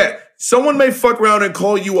 yeah, someone may fuck around and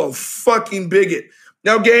call you a fucking bigot.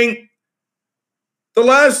 Now, gang, the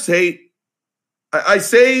last tape, I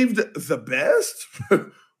saved the best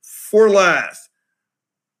for last.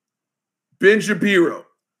 Ben Shapiro.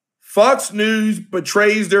 Fox News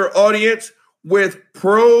betrays their audience with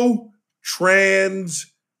pro-trans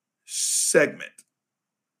segment.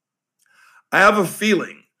 I have a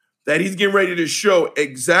feeling that he's getting ready to show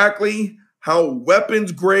exactly how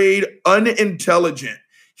weapons-grade unintelligent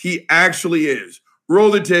he actually is.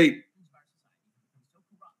 Roll the tape.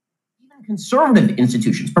 Conservative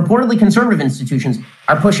institutions, purportedly conservative institutions,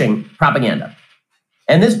 are pushing propaganda.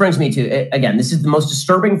 And this brings me to, again, this is the most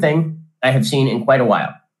disturbing thing I have seen in quite a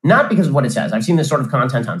while. Not because of what it says. I've seen this sort of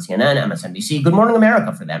content on CNN, MSNBC, Good Morning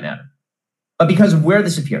America for that matter. But because of where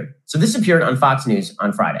this appeared. So this appeared on Fox News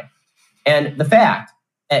on Friday. And the fact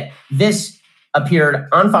that this appeared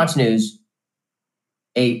on Fox News,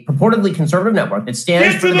 a purportedly conservative network that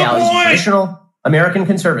stands for the values of traditional American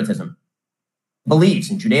conservatism, believes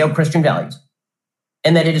in Judeo-Christian values,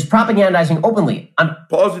 and that it is propagandizing openly.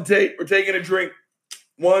 Pause the tape. We're taking a drink.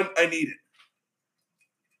 1, I need it.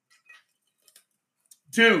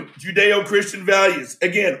 2, Judeo-Christian values.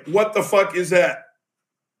 Again, what the fuck is that?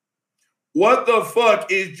 What the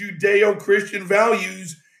fuck is Judeo-Christian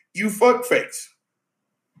values, you fuckface?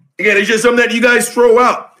 Again, it's just something that you guys throw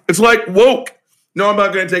out. It's like woke. No, I'm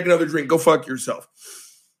not going to take another drink. Go fuck yourself.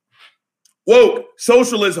 Woke,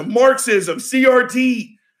 socialism, Marxism,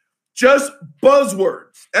 CRT, just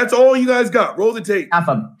buzzwords. That's all you guys got. Roll the tape. Half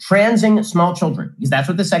of transing small children, because that's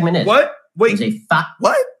what this segment is. What? Wait.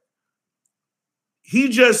 What? He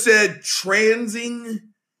just said transing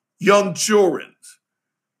young children.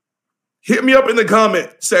 Hit me up in the comment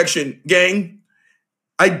section, gang.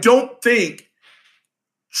 I don't think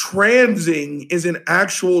transing is an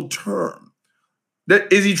actual term.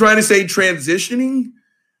 Is he trying to say transitioning?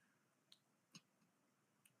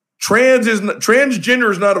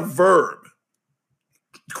 Transgender is not a verb.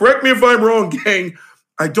 Correct me if I'm wrong, gang.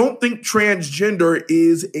 I don't think transgender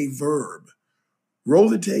is a verb. Roll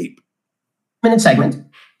the tape. Minute segment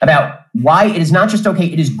about why it is not just okay,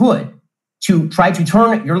 it is good to try to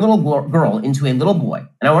turn your little girl into a little boy.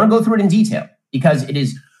 And I want to go through it in detail because it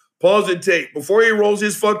is. Pause the tape. Before he rolls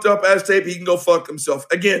his fucked up ass tape, he can go fuck himself.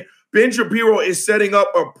 Again, Ben Shapiro is setting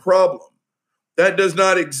up a problem that does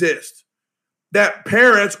not exist. That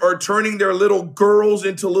parents are turning their little girls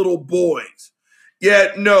into little boys.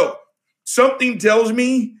 Yet, no. Something tells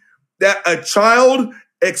me that a child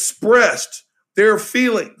expressed their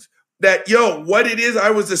feelings. That, what it is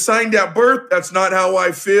I was assigned at birth, that's not how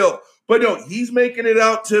I feel. But no, he's making it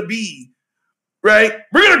out to be, right?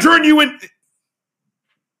 We're going to turn you in.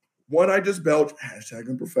 One, I just belched,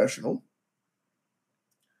 #unprofessional.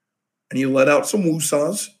 I need to let out some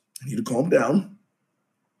woosahs. I need to calm down.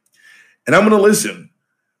 And I'm going to listen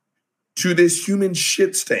to this human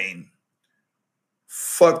shit stain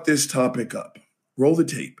fuck this topic up. Roll the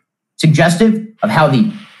tape. Suggestive of how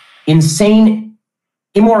the insane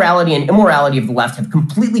immorality and immorality of the left have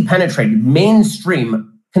completely penetrated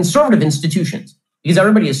mainstream conservative institutions because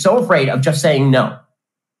everybody is so afraid of just saying no.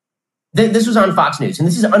 This was on Fox News, and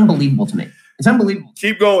this is unbelievable to me. It's unbelievable.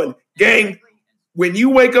 Keep going. Gang, when you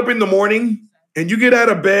wake up in the morning and you get out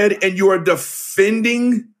of bed and you are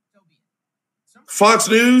defending Fox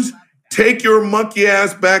News, take your monkey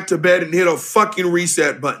ass back to bed and hit a fucking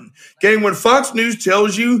reset button. Gang, when Fox News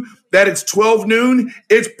tells you that it's 12 noon,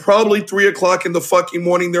 it's probably 3 o'clock in the fucking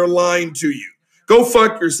morning. They're lying to you. Go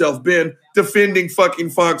fuck yourself, Ben, defending fucking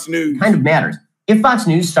Fox News. Kind of matters. If Fox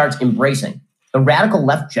News starts embracing the radical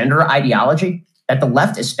left gender ideology that the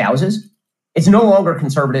left espouses, it's no longer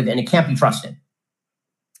conservative and it can't be trusted.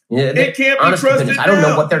 It can't be trusted. I don't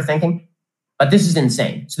know what they're thinking, but this is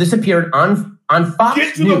insane. So this appeared on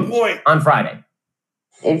Fox News on Friday.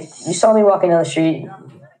 If you saw me walking down the street,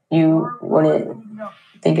 you wouldn't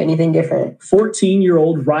think anything different.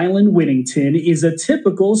 14-year-old Rylan Whittington is a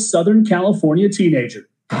typical Southern California teenager.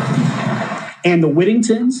 And the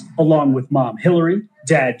Whittingtons, along with mom Hillary,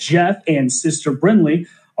 dad Jeff, and sister Brinley,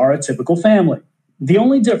 are a typical family. The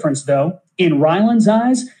only difference, though, in Rylan's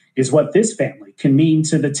eyes, is what this family can mean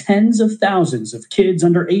to the tens of thousands of kids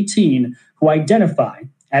under 18 who identify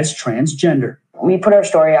as transgender. We put our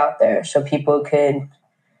story out there so people could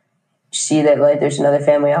see that like there's another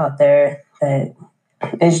family out there that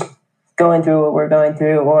is going through what we're going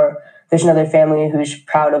through, or there's another family who's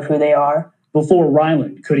proud of who they are. Before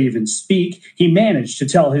Rylan could even speak, he managed to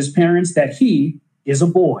tell his parents that he is a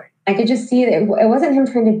boy. I could just see that it wasn't him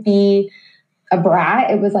trying to be a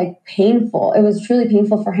brat. It was like painful. It was truly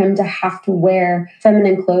painful for him to have to wear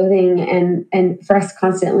feminine clothing and for us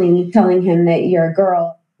constantly telling him that you're a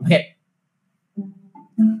girl. Okay.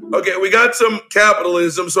 Okay, we got some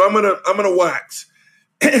capitalism, so I'm gonna wax.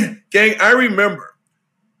 Gang, I remember.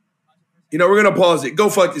 We're gonna pause it. Go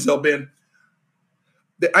fuck yourself, Ben.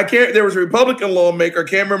 There was a Republican lawmaker, I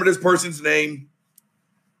can't remember this person's name.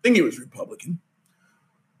 I think he was Republican.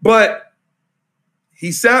 But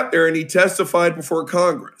he sat there and he testified before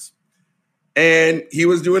Congress. And he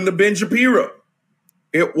was doing the Ben Shapiro.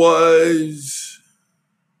 It was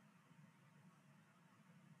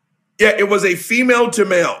a female to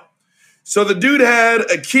male. So the dude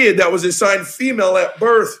had a kid that was assigned female at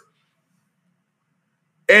birth.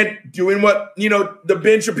 And doing the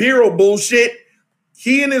Ben Shapiro bullshit,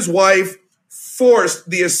 he and his wife forced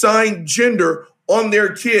the assigned gender on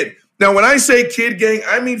their kid. Now, when I say kid, gang,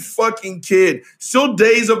 I mean fucking kid. Still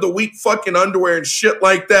days of the week fucking underwear and shit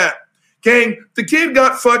like that. Gang, the kid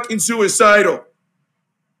got fucking suicidal.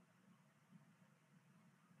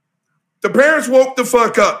 The parents woke the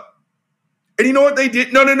fuck up. And you know what they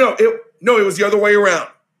did? No. It was the other way around.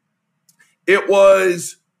 It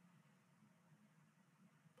was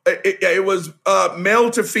male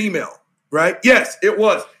to female, right? Yes, it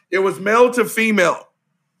was. It was male to female.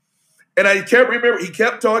 And I can't remember. He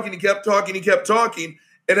kept talking. And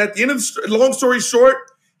at the end of the long story short,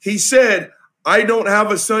 he said, I don't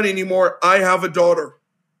have a son anymore. I have a daughter.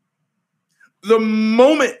 The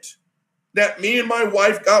moment that me and my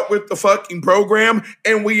wife got with the fucking program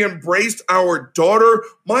and we embraced our daughter,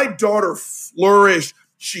 my daughter flourished.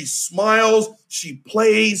 She smiles. She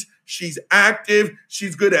plays. She's active.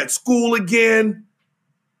 She's good at school again.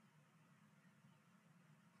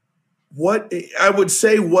 What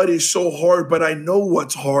is so hard, but I know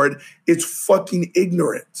what's hard. It's fucking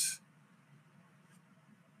ignorance.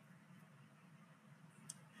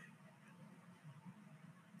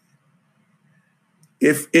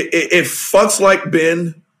 If fucks like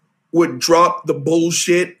Ben would drop the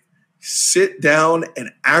bullshit, sit down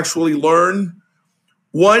and actually learn,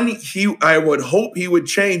 one, I would hope he would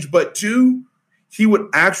change, but two, he would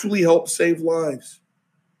actually help save lives.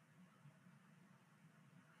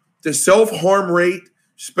 The self-harm rate,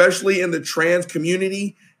 especially in the trans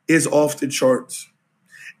community, is off the charts.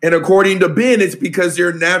 And according to Ben, it's because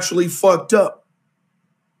they're naturally fucked up.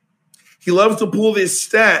 He loves to pull this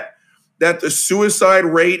stat that the suicide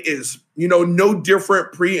rate is, no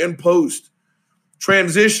different pre and post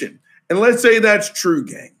transition. And let's say that's true,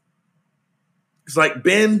 gang. It's like,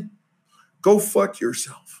 Ben, go fuck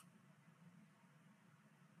yourself.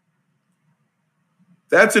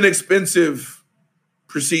 That's an expensive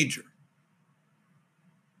procedure.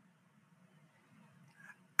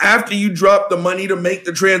 After you drop the money to make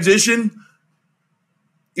the transition,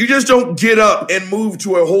 you just don't get up and move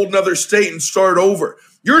to a whole nother state and start over.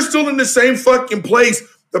 You're still in the same fucking place.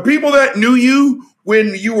 The people that knew you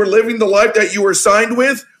when you were living the life that you were signed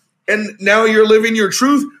with, and now you're living your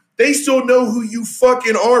truth, they still know who you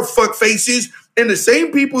fucking are, fuck faces. And the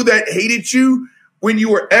same people that hated you when you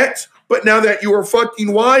were X but now that you are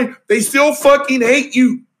fucking Y, they still fucking hate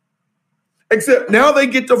you. Except now they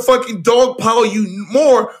get to fucking dogpile you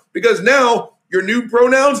more because now your new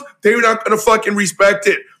pronouns, they're not going to fucking respect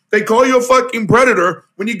it. They call you a fucking predator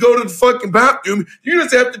when you go to the fucking bathroom. You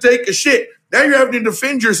just have to take a shit. Now you're having to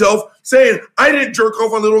defend yourself saying, I didn't jerk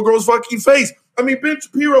off on little girl's fucking face. I mean, Ben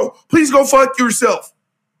Shapiro, please go fuck yourself.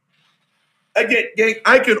 Again, gang,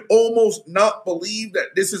 I can almost not believe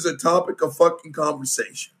that this is a topic of fucking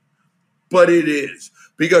conversation. But it is.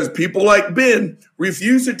 Because people like Ben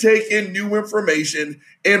refuse to take in new information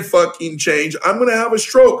and fucking change. I'm going to have a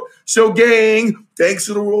stroke. So, gang, thanks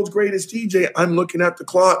to the world's greatest DJ, I'm looking at the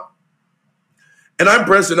clock. And I'm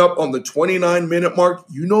pressing up on the 29-minute mark.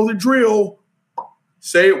 You know the drill.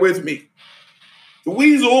 Say it with me. The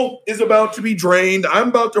weasel is about to be drained. I'm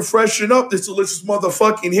about to freshen up this delicious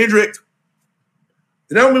motherfucking Hendrick.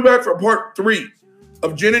 And now we'll be back for part 3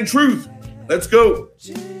 of Gin and Truth. Let's go.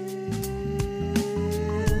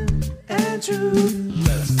 And Truth.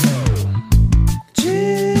 Let's go.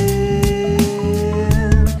 Gin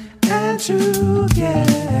and Truth,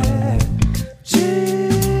 yeah.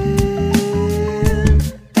 Gin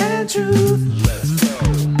and Truth. Let's go.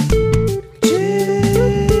 Gin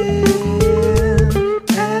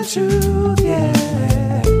and Truth, yeah.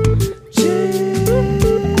 Gin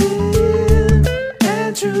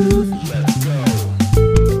and Truth. Let's go.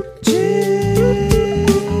 Gin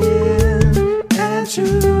and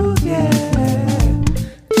Truth, yeah.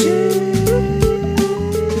 Gin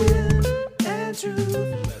and Truth.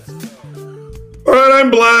 All right, I'm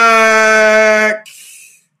Black.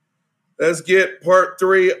 Let's get part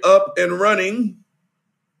 3 up and running.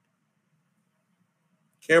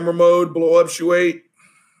 Camera mode, blow up, Shuate.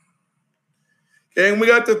 Okay, and we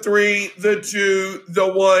got the 3, the 2,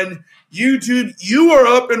 the 1. YouTube, you are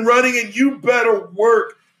up and running and you better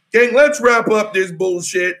work. Gang, let's wrap up this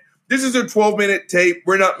bullshit. This is a 12-minute tape.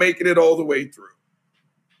 We're not making it all the way through.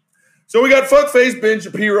 So we got fuckface Ben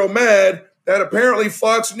Shapiro mad that apparently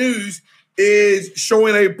Fox News is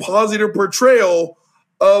showing a positive portrayal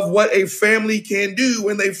of what a family can do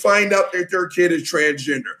when they find out that their kid is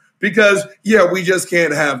transgender. Because, yeah, we just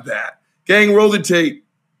can't have that. Gang, roll the tape.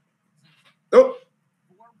 Oh.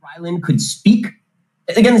 Before Ryland could speak,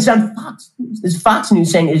 again, this is on Fox News. This is Fox News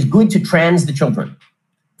saying it is good to trans the children.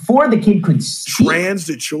 Before the kid could speak, Trans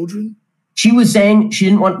the children? she was saying she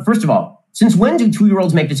didn't want, first of all, since when do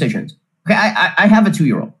 2-year-olds make decisions? Okay, I have a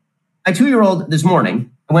 2-year-old. My 2-year-old this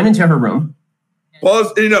morning, I went into her room.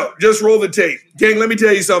 Pause, just roll the tape. Gang, let me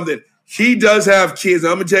tell you something. He does have kids.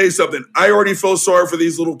 I'm going to tell you something. I already feel sorry for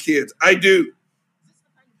these little kids. I do.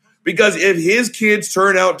 Because if his kids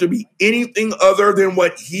turn out to be anything other than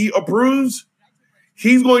what he approves,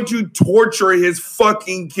 he's going to torture his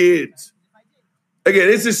fucking kids. Again,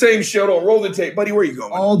 it's the same show. Don't roll the tape. Buddy, where are you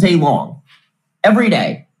going? All day long, every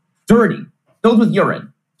day, dirty, filled with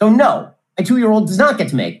urine. So no, my 2-year-old does not get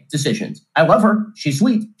to make decisions. I love her. She's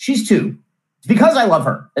sweet. She's 2. It's because I love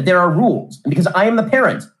her that there are rules and because I am the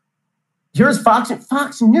parent. Here's Fox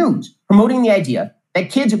News promoting the idea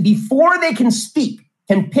that kids, before they can speak,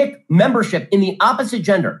 can pick membership in the opposite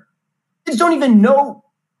gender. Kids don't even know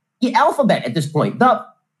the alphabet at this point. The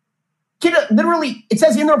kid literally, it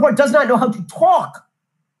says in the report, does not know how to talk.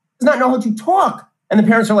 Does not know how to talk. And the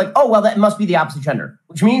parents are like, oh, well, that must be the opposite gender,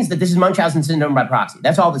 which means that this is Munchausen syndrome by proxy.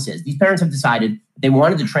 That's all this is. These parents have decided they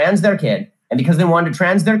wanted to trans their kid. And because they wanted to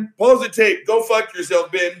trans their... Pause the tape. Go fuck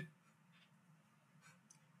yourself, Ben.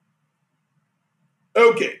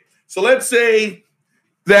 Okay. So let's say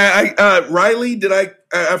that Riley,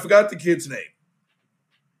 I forgot the kid's name.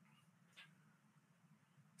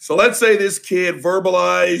 So let's say this kid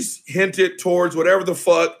verbalized, hinted towards whatever the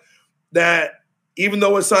fuck that even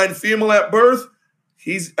though assigned female at birth,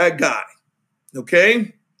 he's a guy.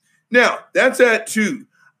 Okay? Now, that's at 2.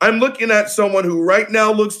 I'm looking at someone who right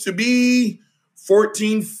now looks to be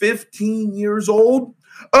 14, 15 years old.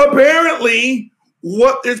 Apparently,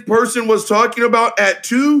 what this person was talking about at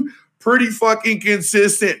 2, pretty fucking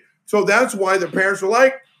consistent. So that's why the parents were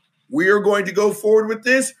like, we are going to go forward with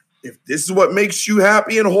this. If this is what makes you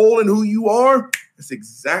happy and whole and who you are, that's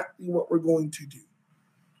exactly what we're going to do.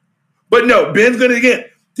 But no, Ben's going to, again,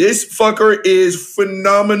 this fucker is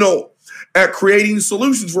phenomenal at creating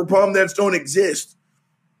solutions for problems that don't exist.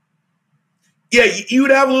 Yeah, you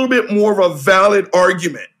would have a little bit more of a valid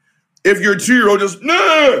argument if your 2-year-old just,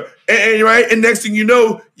 no, and right, and next thing you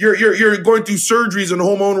know, you're going through surgeries and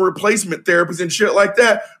hormone replacement therapies and shit like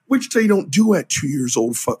that, which they don't do at 2 years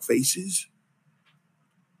old, fuck faces.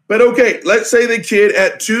 But okay, let's say the kid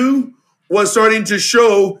at 2 was starting to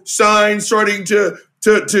show signs, starting to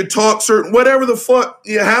talk certain, whatever the fuck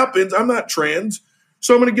happens. I'm not trans.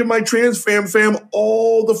 So I'm going to give my trans fam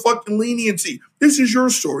all the fucking leniency. This is your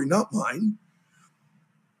story, not mine.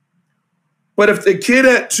 But if the kid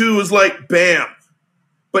at 2 is like, bam,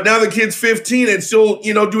 but now the kid's 15 and still,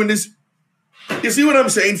 doing this. You see what I'm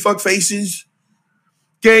saying, fuck faces?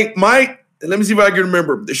 Gang, let me see if I can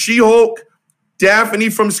remember. The She-Hulk, Daphne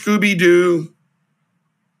from Scooby-Doo,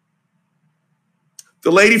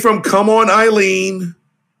 the lady from Come On Eileen,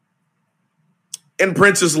 and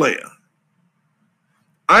Princess Leia.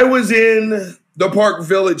 I was in the Park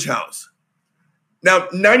Village house. Now,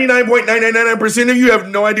 99.999% of you have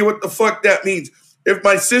no idea what the fuck that means. If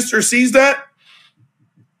my sister sees that,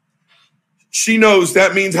 she knows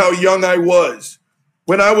that means how young I was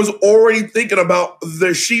when I was already thinking about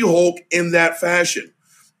the She-Hulk in that fashion.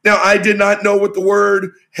 Now, I did not know what the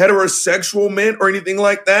word heterosexual meant or anything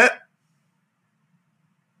like that.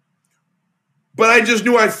 But I just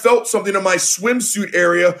knew I felt something in my swimsuit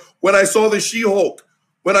area when I saw the She-Hulk.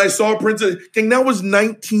 When I saw Princess King, that was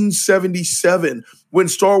 1977 when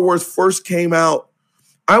Star Wars first came out.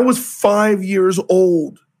 I was 5 years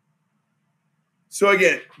old. So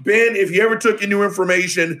again, Ben, if you ever took in new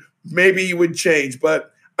information, maybe you would change,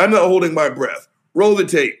 but I'm not holding my breath. Roll the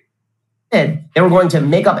tape. They were going to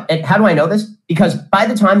make up, and how do I know this? Because by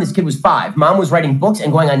the time this kid was 5, mom was writing books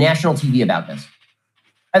and going on national TV about this.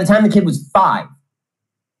 By the time the kid was 5,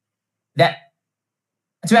 that's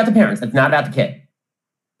about the parents. That's not about the kid.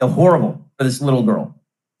 The horrible for this little girl.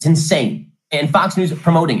 It's insane. And Fox News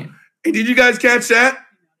promoting it. Hey, did you guys catch that?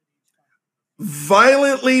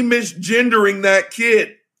 Violently misgendering that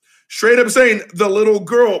kid. Straight up saying the little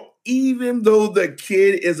girl, even though the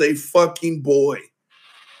kid is a fucking boy.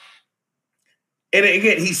 And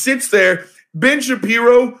again, he sits there. Ben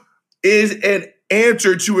Shapiro is an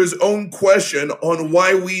answer to his own question on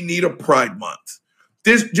why we need a Pride Month.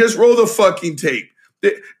 Just roll the fucking tape.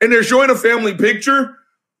 And they're showing a family picture,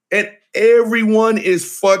 and everyone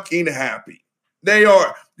is fucking happy. They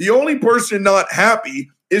are. The only person not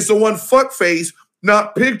happy is the one fuckface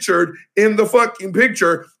not pictured in the fucking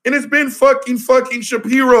picture, and it's been fucking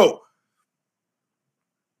Shapiro.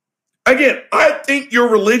 Again, I think your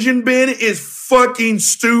religion, Ben, is fucking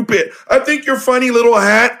stupid. I think your funny little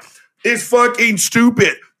hat is fucking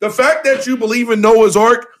stupid. The fact that you believe in Noah's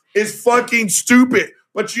Ark is fucking stupid.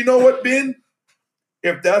 But you know what, Ben?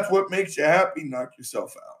 If that's what makes you happy, knock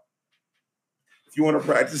yourself out. If you want to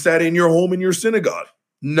practice that in your home, in your synagogue,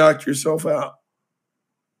 knock yourself out.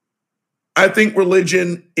 I think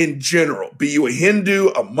religion in general, be you a Hindu,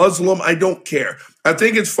 a Muslim, I don't care. I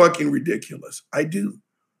think it's fucking ridiculous. I do.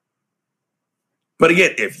 But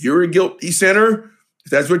again, if you're a guilty sinner,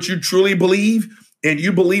 if that's what you truly believe, and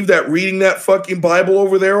you believe that reading that fucking Bible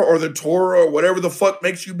over there or the Torah or whatever the fuck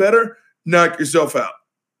makes you better, knock yourself out.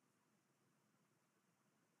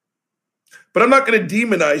 But I'm not going to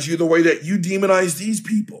demonize you the way that you demonize these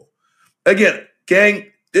people. Again,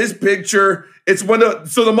 gang, this picture, it's one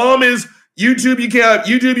of, so the mom is YouTube, you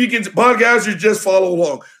can podcasters just follow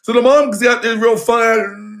along. So the mom's got this real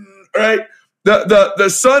fun, right? The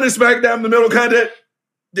son is smack down in the middle, kind of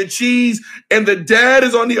the cheese, and the dad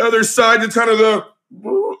is on the other side, it's kind of the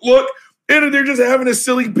look, and they're just having a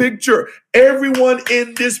silly picture. Everyone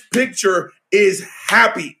in this picture is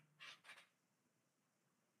happy.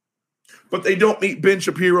 But they don't meet Ben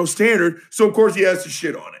Shapiro's standard, so of course he has to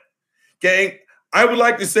shit on it. Gang, I would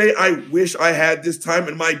like to say I wish I had this time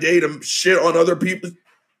in my day to shit on other people.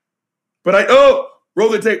 But roll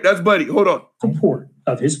the tape. That's Buddy. Hold on. Support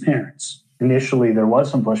of his parents. Initially, there was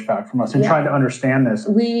some pushback from us in trying to understand this.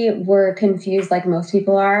 We were confused like most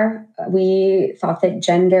people are. We thought that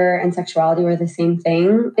gender and sexuality were the same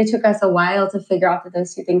thing. It took us a while to figure out that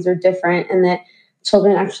those two things are different and that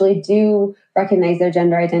children actually do recognize their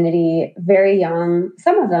gender identity very young.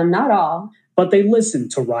 Some of them, not all. But they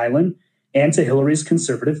listened to Rylan and to Hillary's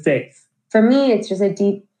conservative faith. For me, it's just a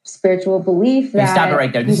deep spiritual belief that... Stop it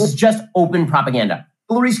right there. This is just open propaganda.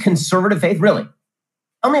 Hillary's conservative faith, really?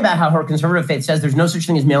 Tell me about how her conservative faith says there's no such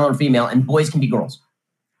thing as male or female and boys can be girls.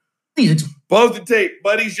 Please. Pause the tape.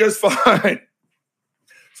 Buddy's just fine.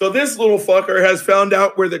 So this little fucker has found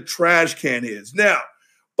out where the trash can is. Now,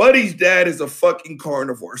 Buddy's dad is a fucking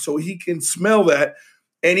carnivore, so he can smell that,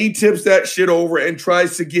 and he tips that shit over and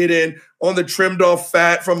tries to get in on the trimmed off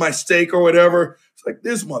fat from my steak or whatever. It's like,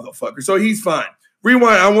 this motherfucker. So he's fine.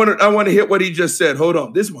 Rewind. I want to hit what he just said. Hold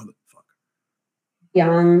on. This motherfucker.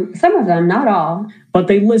 Young. Some of them, not all. But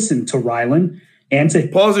they listened to Rylan and to...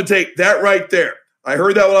 Pause the tape. That right there. I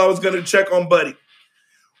heard that when I was going to check on Buddy.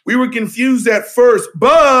 We were confused at first,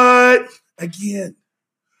 but again,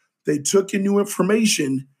 they took in new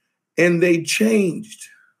information and they changed.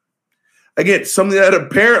 Again, something that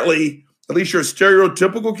apparently at least your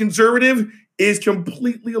stereotypical conservative, is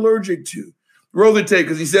completely allergic to. Roll the tape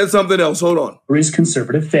because he said something else. Hold on. Hillary's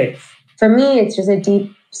conservative faith. For me, it's just a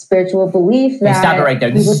deep spiritual belief that... Stop it right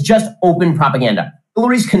there. This is just open propaganda.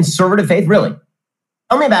 Hillary's conservative faith, really?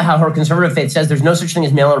 Tell me about how her conservative faith says there's no such thing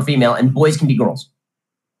as male or female and boys can be girls.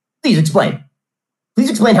 Please explain. Please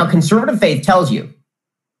explain how conservative faith tells you.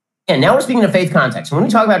 And now we're speaking of faith context. When we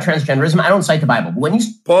talk about transgenderism, I don't cite the Bible. But when you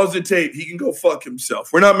pause the tape, he can go fuck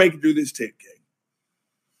himself. We're not making do this tape,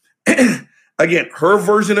 gang. Again, her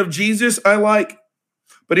version of Jesus I like.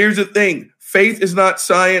 But here's the thing. Faith is not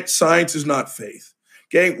science. Science is not faith.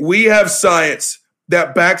 Okay? We have science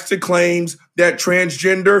that backs the claims that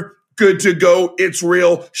transgender, good to go, it's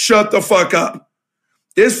real. Shut the fuck up.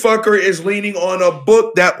 This fucker is leaning on a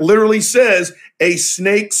book that literally says a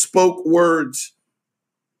snake spoke words.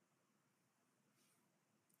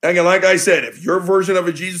 Again, like I said, if your version of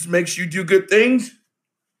a Jesus makes you do good things,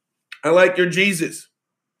 I like your Jesus.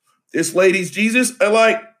 This lady's Jesus, I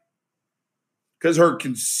like. Because her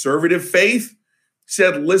conservative faith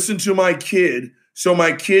said, listen to my kid so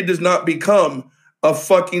my kid does not become a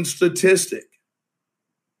fucking statistic.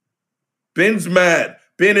 Ben's mad.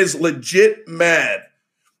 Ben is legit mad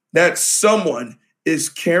that someone is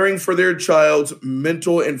caring for their child's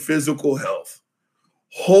mental and physical health.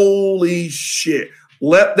 Holy shit.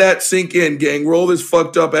 Let that sink in, gang. Roll this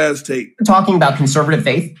fucked up ass tape. We're talking about conservative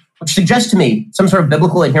faith, which suggests to me some sort of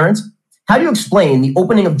biblical adherence. How do you explain the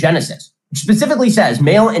opening of Genesis, which specifically says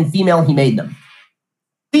male and female he made them?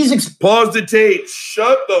 Please pause the tape.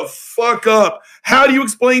 Shut the fuck up. How do you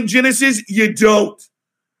explain Genesis? You don't.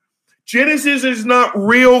 Genesis is not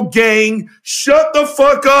real, gang. Shut the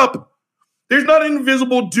fuck up. There's not an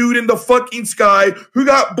invisible dude in the fucking sky who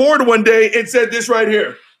got bored one day and said this right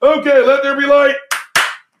here. Okay, let there be light.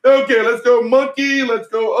 Okay, let's go monkey. Let's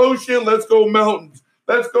go ocean. Let's go mountains.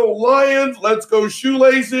 Let's go lions. Let's go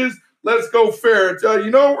shoelaces. Let's go ferrets. You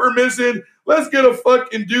know what we're missing? Let's get a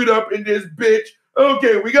fucking dude up in this bitch.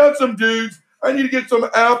 Okay, we got some dudes. I need to get some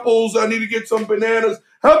apples. I need to get some bananas.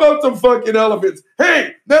 How about some fucking elephants?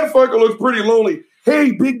 Hey, that fucker looks pretty lonely.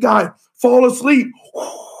 Hey, big guy, fall asleep.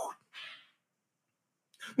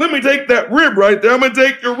 Let me take that rib right there. I'm going to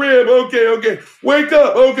take your rib. Okay. Wake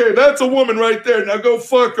up. Okay, that's a woman right there. Now go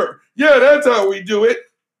fuck her. Yeah, that's how we do it.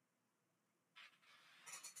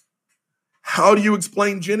 How do you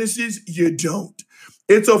explain Genesis? You don't.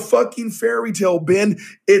 It's a fucking fairy tale, Ben.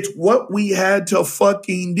 It's what we had to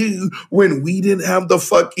fucking do when we didn't have the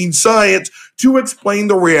fucking science to explain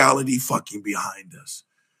the reality fucking behind us.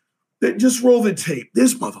 Just roll the tape.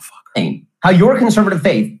 This motherfucker. How your conservative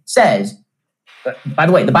faith says, by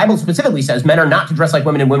the way, the Bible specifically says men are not to dress like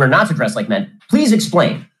women and women are not to dress like men. Please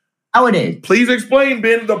explain how it is. Please explain,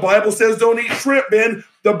 Ben. The Bible says don't eat shrimp, Ben.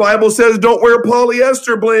 The Bible says don't wear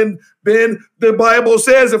polyester blend, Ben. The Bible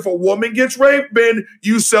says if a woman gets raped, Ben,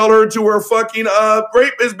 you sell her to her fucking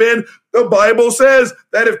rapist, Ben. The Bible says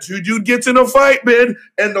that if two dudes gets in a fight, Ben,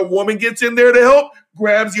 and the woman gets in there to help,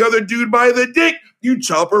 grabs the other dude by the dick, you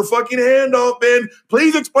chop her fucking hand off, Ben.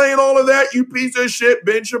 Please explain all of that, you piece of shit,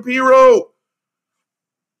 Ben Shapiro.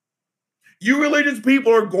 You religious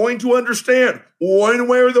people are going to understand one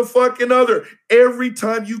way or the fucking other. Every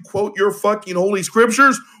time you quote your fucking holy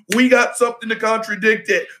scriptures, we got something to contradict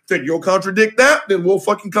it. Then you'll contradict that, then we'll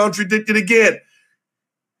fucking contradict it again.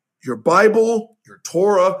 Your Bible, your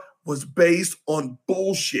Torah was based on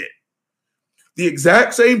bullshit. The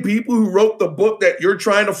exact same people who wrote the book that you're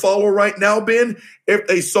trying to follow right now, Ben, if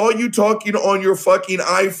they saw you talking on your fucking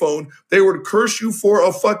iPhone, they would curse you for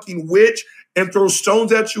a fucking witch and throw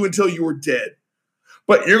stones at you until you were dead.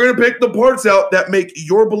 But you're going to pick the parts out that make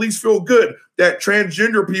your beliefs feel good, that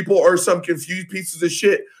transgender people are some confused pieces of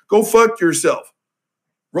shit. Go fuck yourself.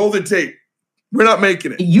 Roll the tape. We're not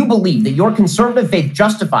making it. You believe that your conservative faith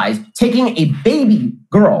justifies taking a baby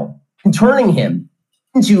girl and turning him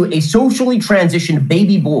into a socially transitioned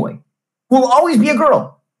baby boy who will always be a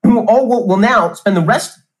girl, who will now spend the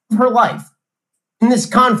rest of her life in this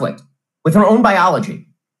conflict with her own biology.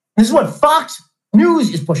 This is what Fox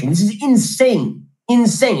News is pushing. This is insane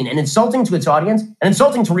and insulting to its audience and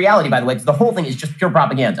insulting to reality, by the way, because the whole thing is just pure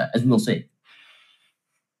propaganda, as we will see.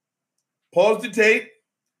 Pause the tape.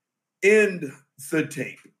 End the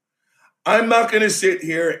tape. I'm not going to sit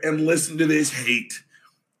here and listen to this hate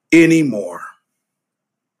anymore.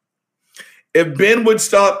 If Ben would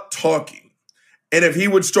stop talking and if he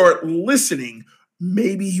would start listening,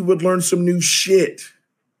 maybe he would learn some new shit.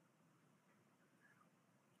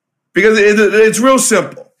 Because it's real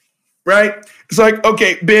simple, right? It's like,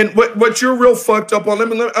 okay, Ben, what you're real fucked up on,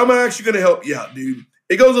 I'm actually going to help you out, dude.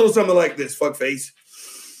 It goes a little something like this, fuckface.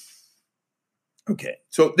 Okay,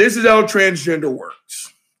 so this is how transgender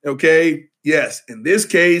works. Okay, yes, in this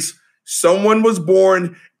case, someone was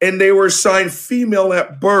born and they were assigned female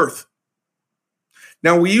at birth.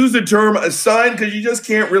 Now, we use the term assigned because you just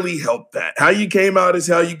can't really help that. How you came out is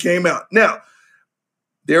how you came out. Now,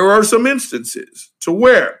 there are some instances to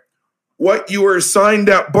where what you were assigned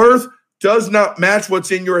at birth does not match what's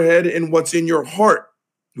in your head and what's in your heart.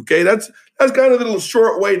 Okay, that's kind of the little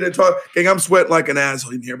short way to talk. Okay, I'm sweating like an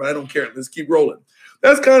asshole in here, but I don't care. Let's keep rolling.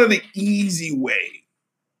 That's kind of the easy way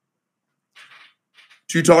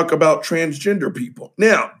to talk about transgender people.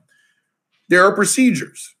 Now, there are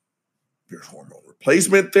procedures. There's hormone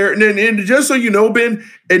replacement there. And just so you know, Ben,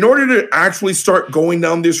 in order to actually start going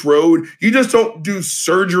down this road, you just don't do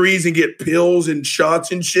surgeries and get pills and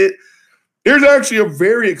shots and shit. There's actually a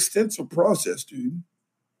very extensive process, dude,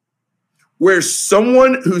 where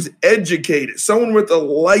someone who's educated, someone with a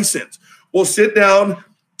license, will sit down,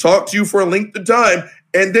 talk to you for a length of time,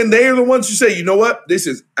 and then they are the ones who say, you know what, this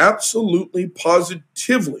is absolutely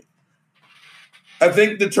positively. I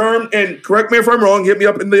think the term, and correct me if I'm wrong, hit me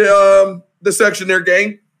up in the section there,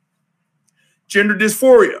 gang, gender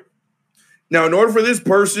dysphoria. Now, in order for this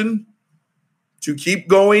person to keep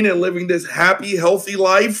going and living this happy, healthy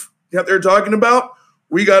life that they're talking about,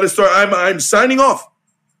 we got to start, I'm signing off.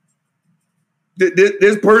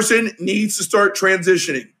 This person needs to start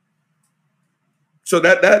transitioning. So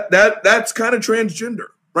that's kind of transgender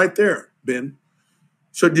right there, Ben.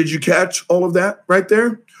 So did you catch all of that right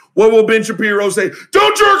there? What will Ben Shapiro say?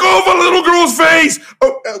 Don't jerk off a little girl's face.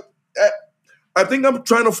 I think I'm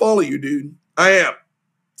trying to follow you, dude. I am.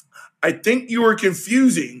 I think you are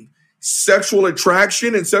confusing sexual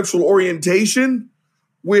attraction and sexual orientation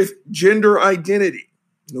with gender identity,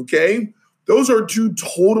 okay? Those are two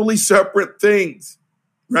totally separate things,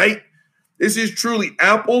 right? This is truly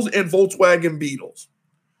apples and Volkswagen Beetles.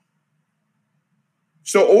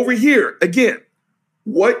 So over here, again,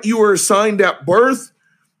 what you are assigned at birth,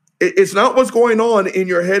 it's not what's going on in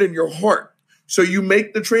your head and your heart. So you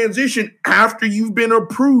make the transition after you've been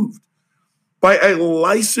approved by a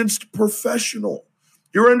licensed professional.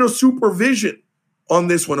 You're under supervision on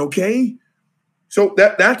this one, okay? So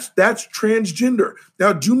that's transgender.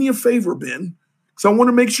 Now, do me a favor, Ben, because I want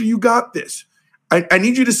to make sure you got this. I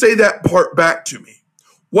need you to say that part back to me.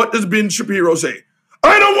 What does Ben Shapiro say?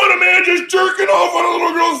 I don't want a man just jerking off on a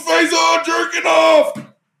little girl's face. Oh, jerking off.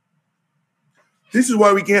 This is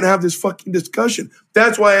why we can't have this fucking discussion.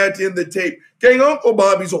 That's why I had to end the tape. Gang, Uncle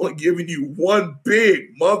Bobby's only giving you one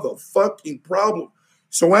big motherfucking problem.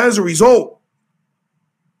 So as a result,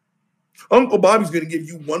 Uncle Bobby's going to give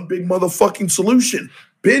you one big motherfucking solution.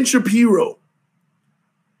 Ben Shapiro.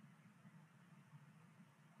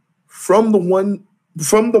 From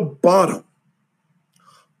the bottom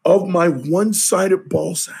of my one-sided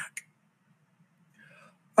ball sack,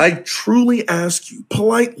 I truly ask you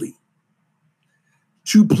politely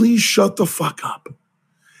to please shut the fuck up.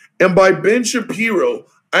 And by Ben Shapiro,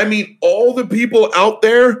 I mean all the people out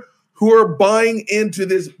there who are buying into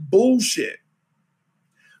this bullshit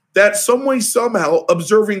that some way, somehow,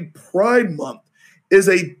 observing Pride Month is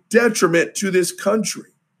a detriment to this country.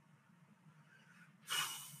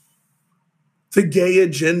 The gay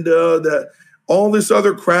agenda, all this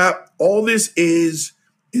other crap, all this is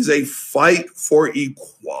a fight for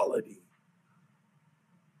equality.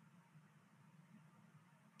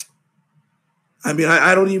 I mean,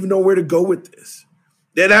 I don't even know where to go with this.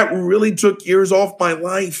 That really took years off my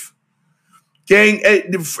life. Gang,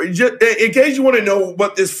 in case you want to know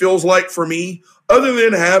what this feels like for me, other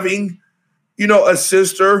than having, a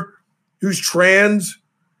sister who's trans,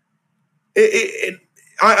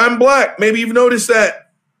 I'm black. Maybe you've noticed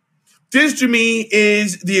that. This to me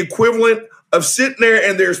is the equivalent of sitting there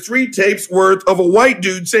and there's 3 tapes worth of a white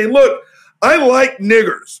dude saying, look, I like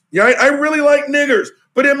niggers. Yeah, I really like niggers.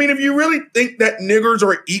 But I mean, if you really think that niggers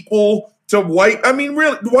are equal to white, I mean,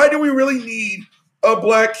 really, why do we really need a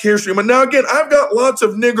Black History Month? Now, again, I've got lots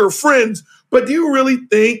of nigger friends, but do you really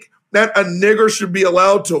think that a nigger should be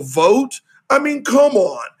allowed to vote? I mean, come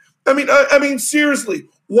on. I mean, seriously,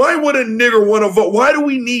 why would a nigger want to vote? Why do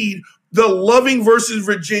we need the Loving versus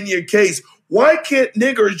Virginia case? Why can't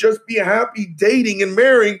niggers just be happy dating and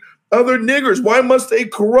marrying other niggers? Why must they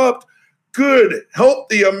corrupt good,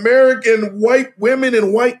 healthy American white women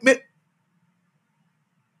and white men?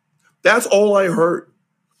 That's all I heard.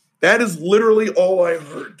 That is literally all I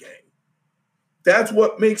heard, gang. That's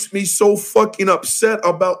what makes me so fucking upset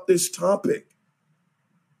about this topic.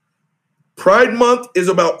 Pride Month is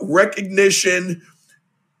about recognition,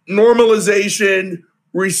 normalization,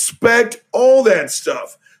 respect, all that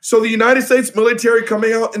stuff. So the United States military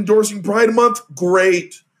coming out endorsing Pride Month,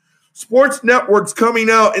 great. Sports networks coming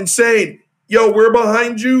out and saying, yo, we're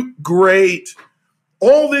behind you. Great.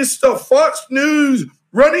 All this stuff. Fox News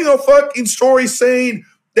running a fucking story saying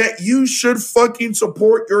that you should fucking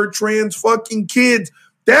support your trans fucking kids.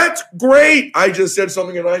 That's great. I just said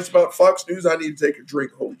something nice about Fox News. I need to take a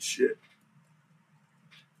drink. Holy shit.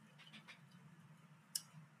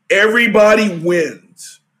 Everybody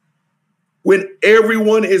wins when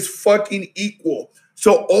everyone is fucking equal.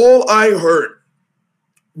 So all I heard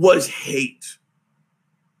was hate.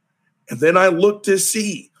 And then I looked to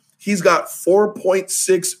see he's got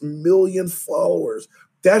 4.6 million followers.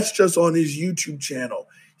 That's just on his YouTube channel.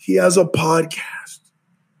 He has a podcast.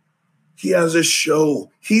 He has a show.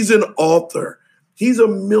 He's an author. He's a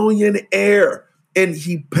millionaire. And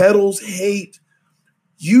he peddles hate.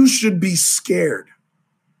 You should be scared.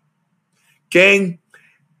 Gang,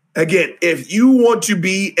 again, if you want to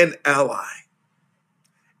be an ally,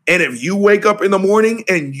 and if you wake up in the morning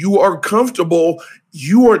and you are comfortable,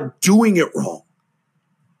 you are doing it wrong.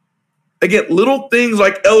 Again, little things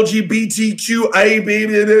like LGBTQ,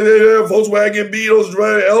 Volkswagen Beetles,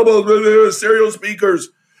 elbows, stereo speakers.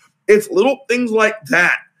 It's little things like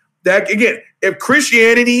that. That, again, if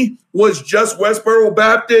Christianity was just Westboro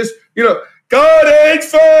Baptist, God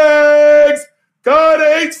hates fags. God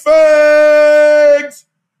hates fags.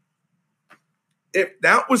 If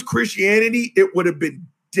that was Christianity, it would have been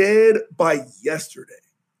dead by yesterday.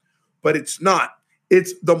 But it's not.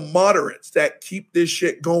 It's the moderates that keep this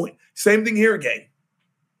shit going. Same thing here, gang.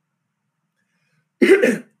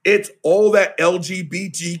 It's all that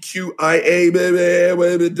LGBTQIA,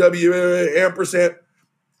 W, ampersand,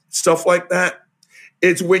 stuff like that.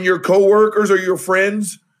 It's when your coworkers or your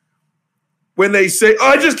friends, when they say,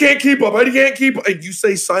 I just can't keep up, I can't keep up, and you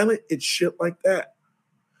say silent, it's shit like that.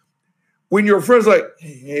 When your friend's like,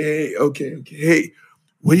 hey, okay, hey,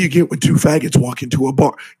 what do you get when two faggots walk into a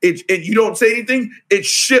bar? And you don't say anything, it's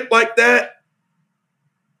shit like that.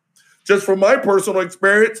 Just from my personal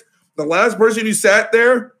experience, the last person who sat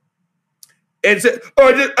there and said,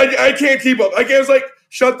 I can't keep up. I was like,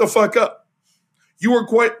 shut the fuck up. You are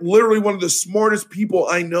quite literally one of the smartest people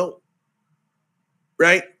I know,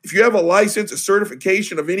 right? If you have a license, a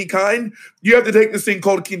certification of any kind, you have to take this thing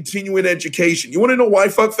called continuing education. You want to know why,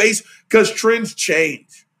 fuckface? Because trends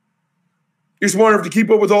change. You're smart enough to keep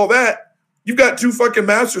up with all that. You've got 2 fucking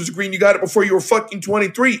master's degrees and you got it before you were fucking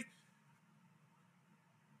 23.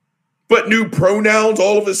 But new pronouns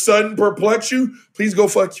all of a sudden perplex you, please go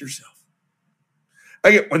fuck yourself.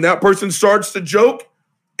 Again, when that person starts to joke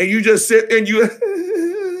and you just sit and you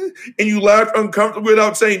and you laugh uncomfortably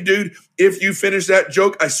without saying, dude, if you finish that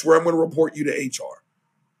joke, I swear I'm going to report you to HR.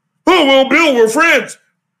 Oh, well, Bill, we're friends.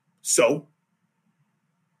 So,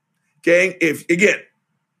 gang, if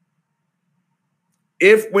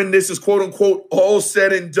when this is quote unquote all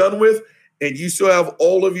said and done with and you still have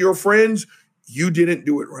all of your friends, you didn't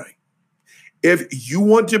do it right. If you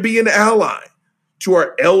want to be an ally to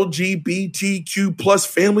our LGBTQ plus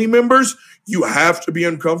family members, you have to be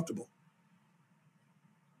uncomfortable.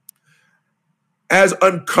 As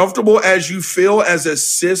uncomfortable as you feel as a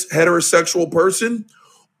cis heterosexual person,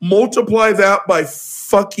 multiply that by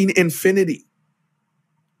fucking infinity.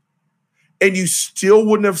 And you still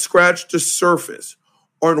wouldn't have scratched the surface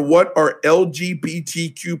on what our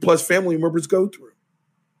LGBTQ plus family members go through.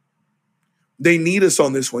 They need us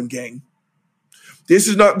on this one, gang. This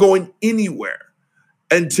is not going anywhere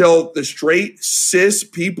until the straight cis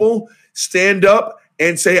people stand up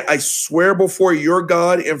and say, I swear before your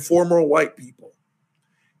God and former white people,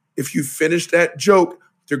 if you finish that joke,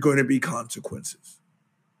 there are going to be consequences.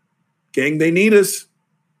 Gang, they need us.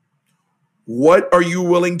 What are you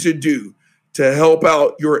willing to do to help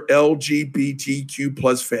out your LGBTQ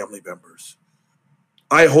plus family members?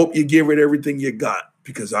 I hope you give it everything you got,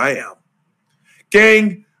 because I am.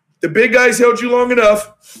 Gang, the big guys held you long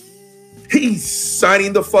enough. He's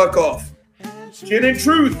signing the fuck off. Gin and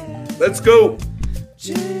Truth. Let's go.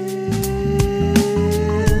 Gin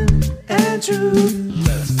and Truth.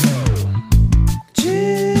 Let's go.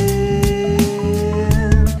 Gin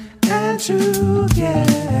and Truth,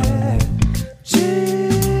 yeah.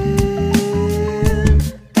 Gin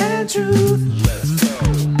and Truth. Let's go.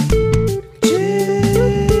 Gin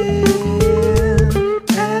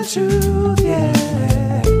and Truth, yeah.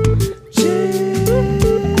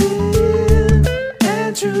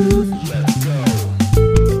 Truth. Let's go.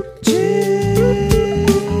 Gin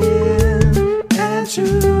and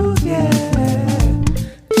Truth.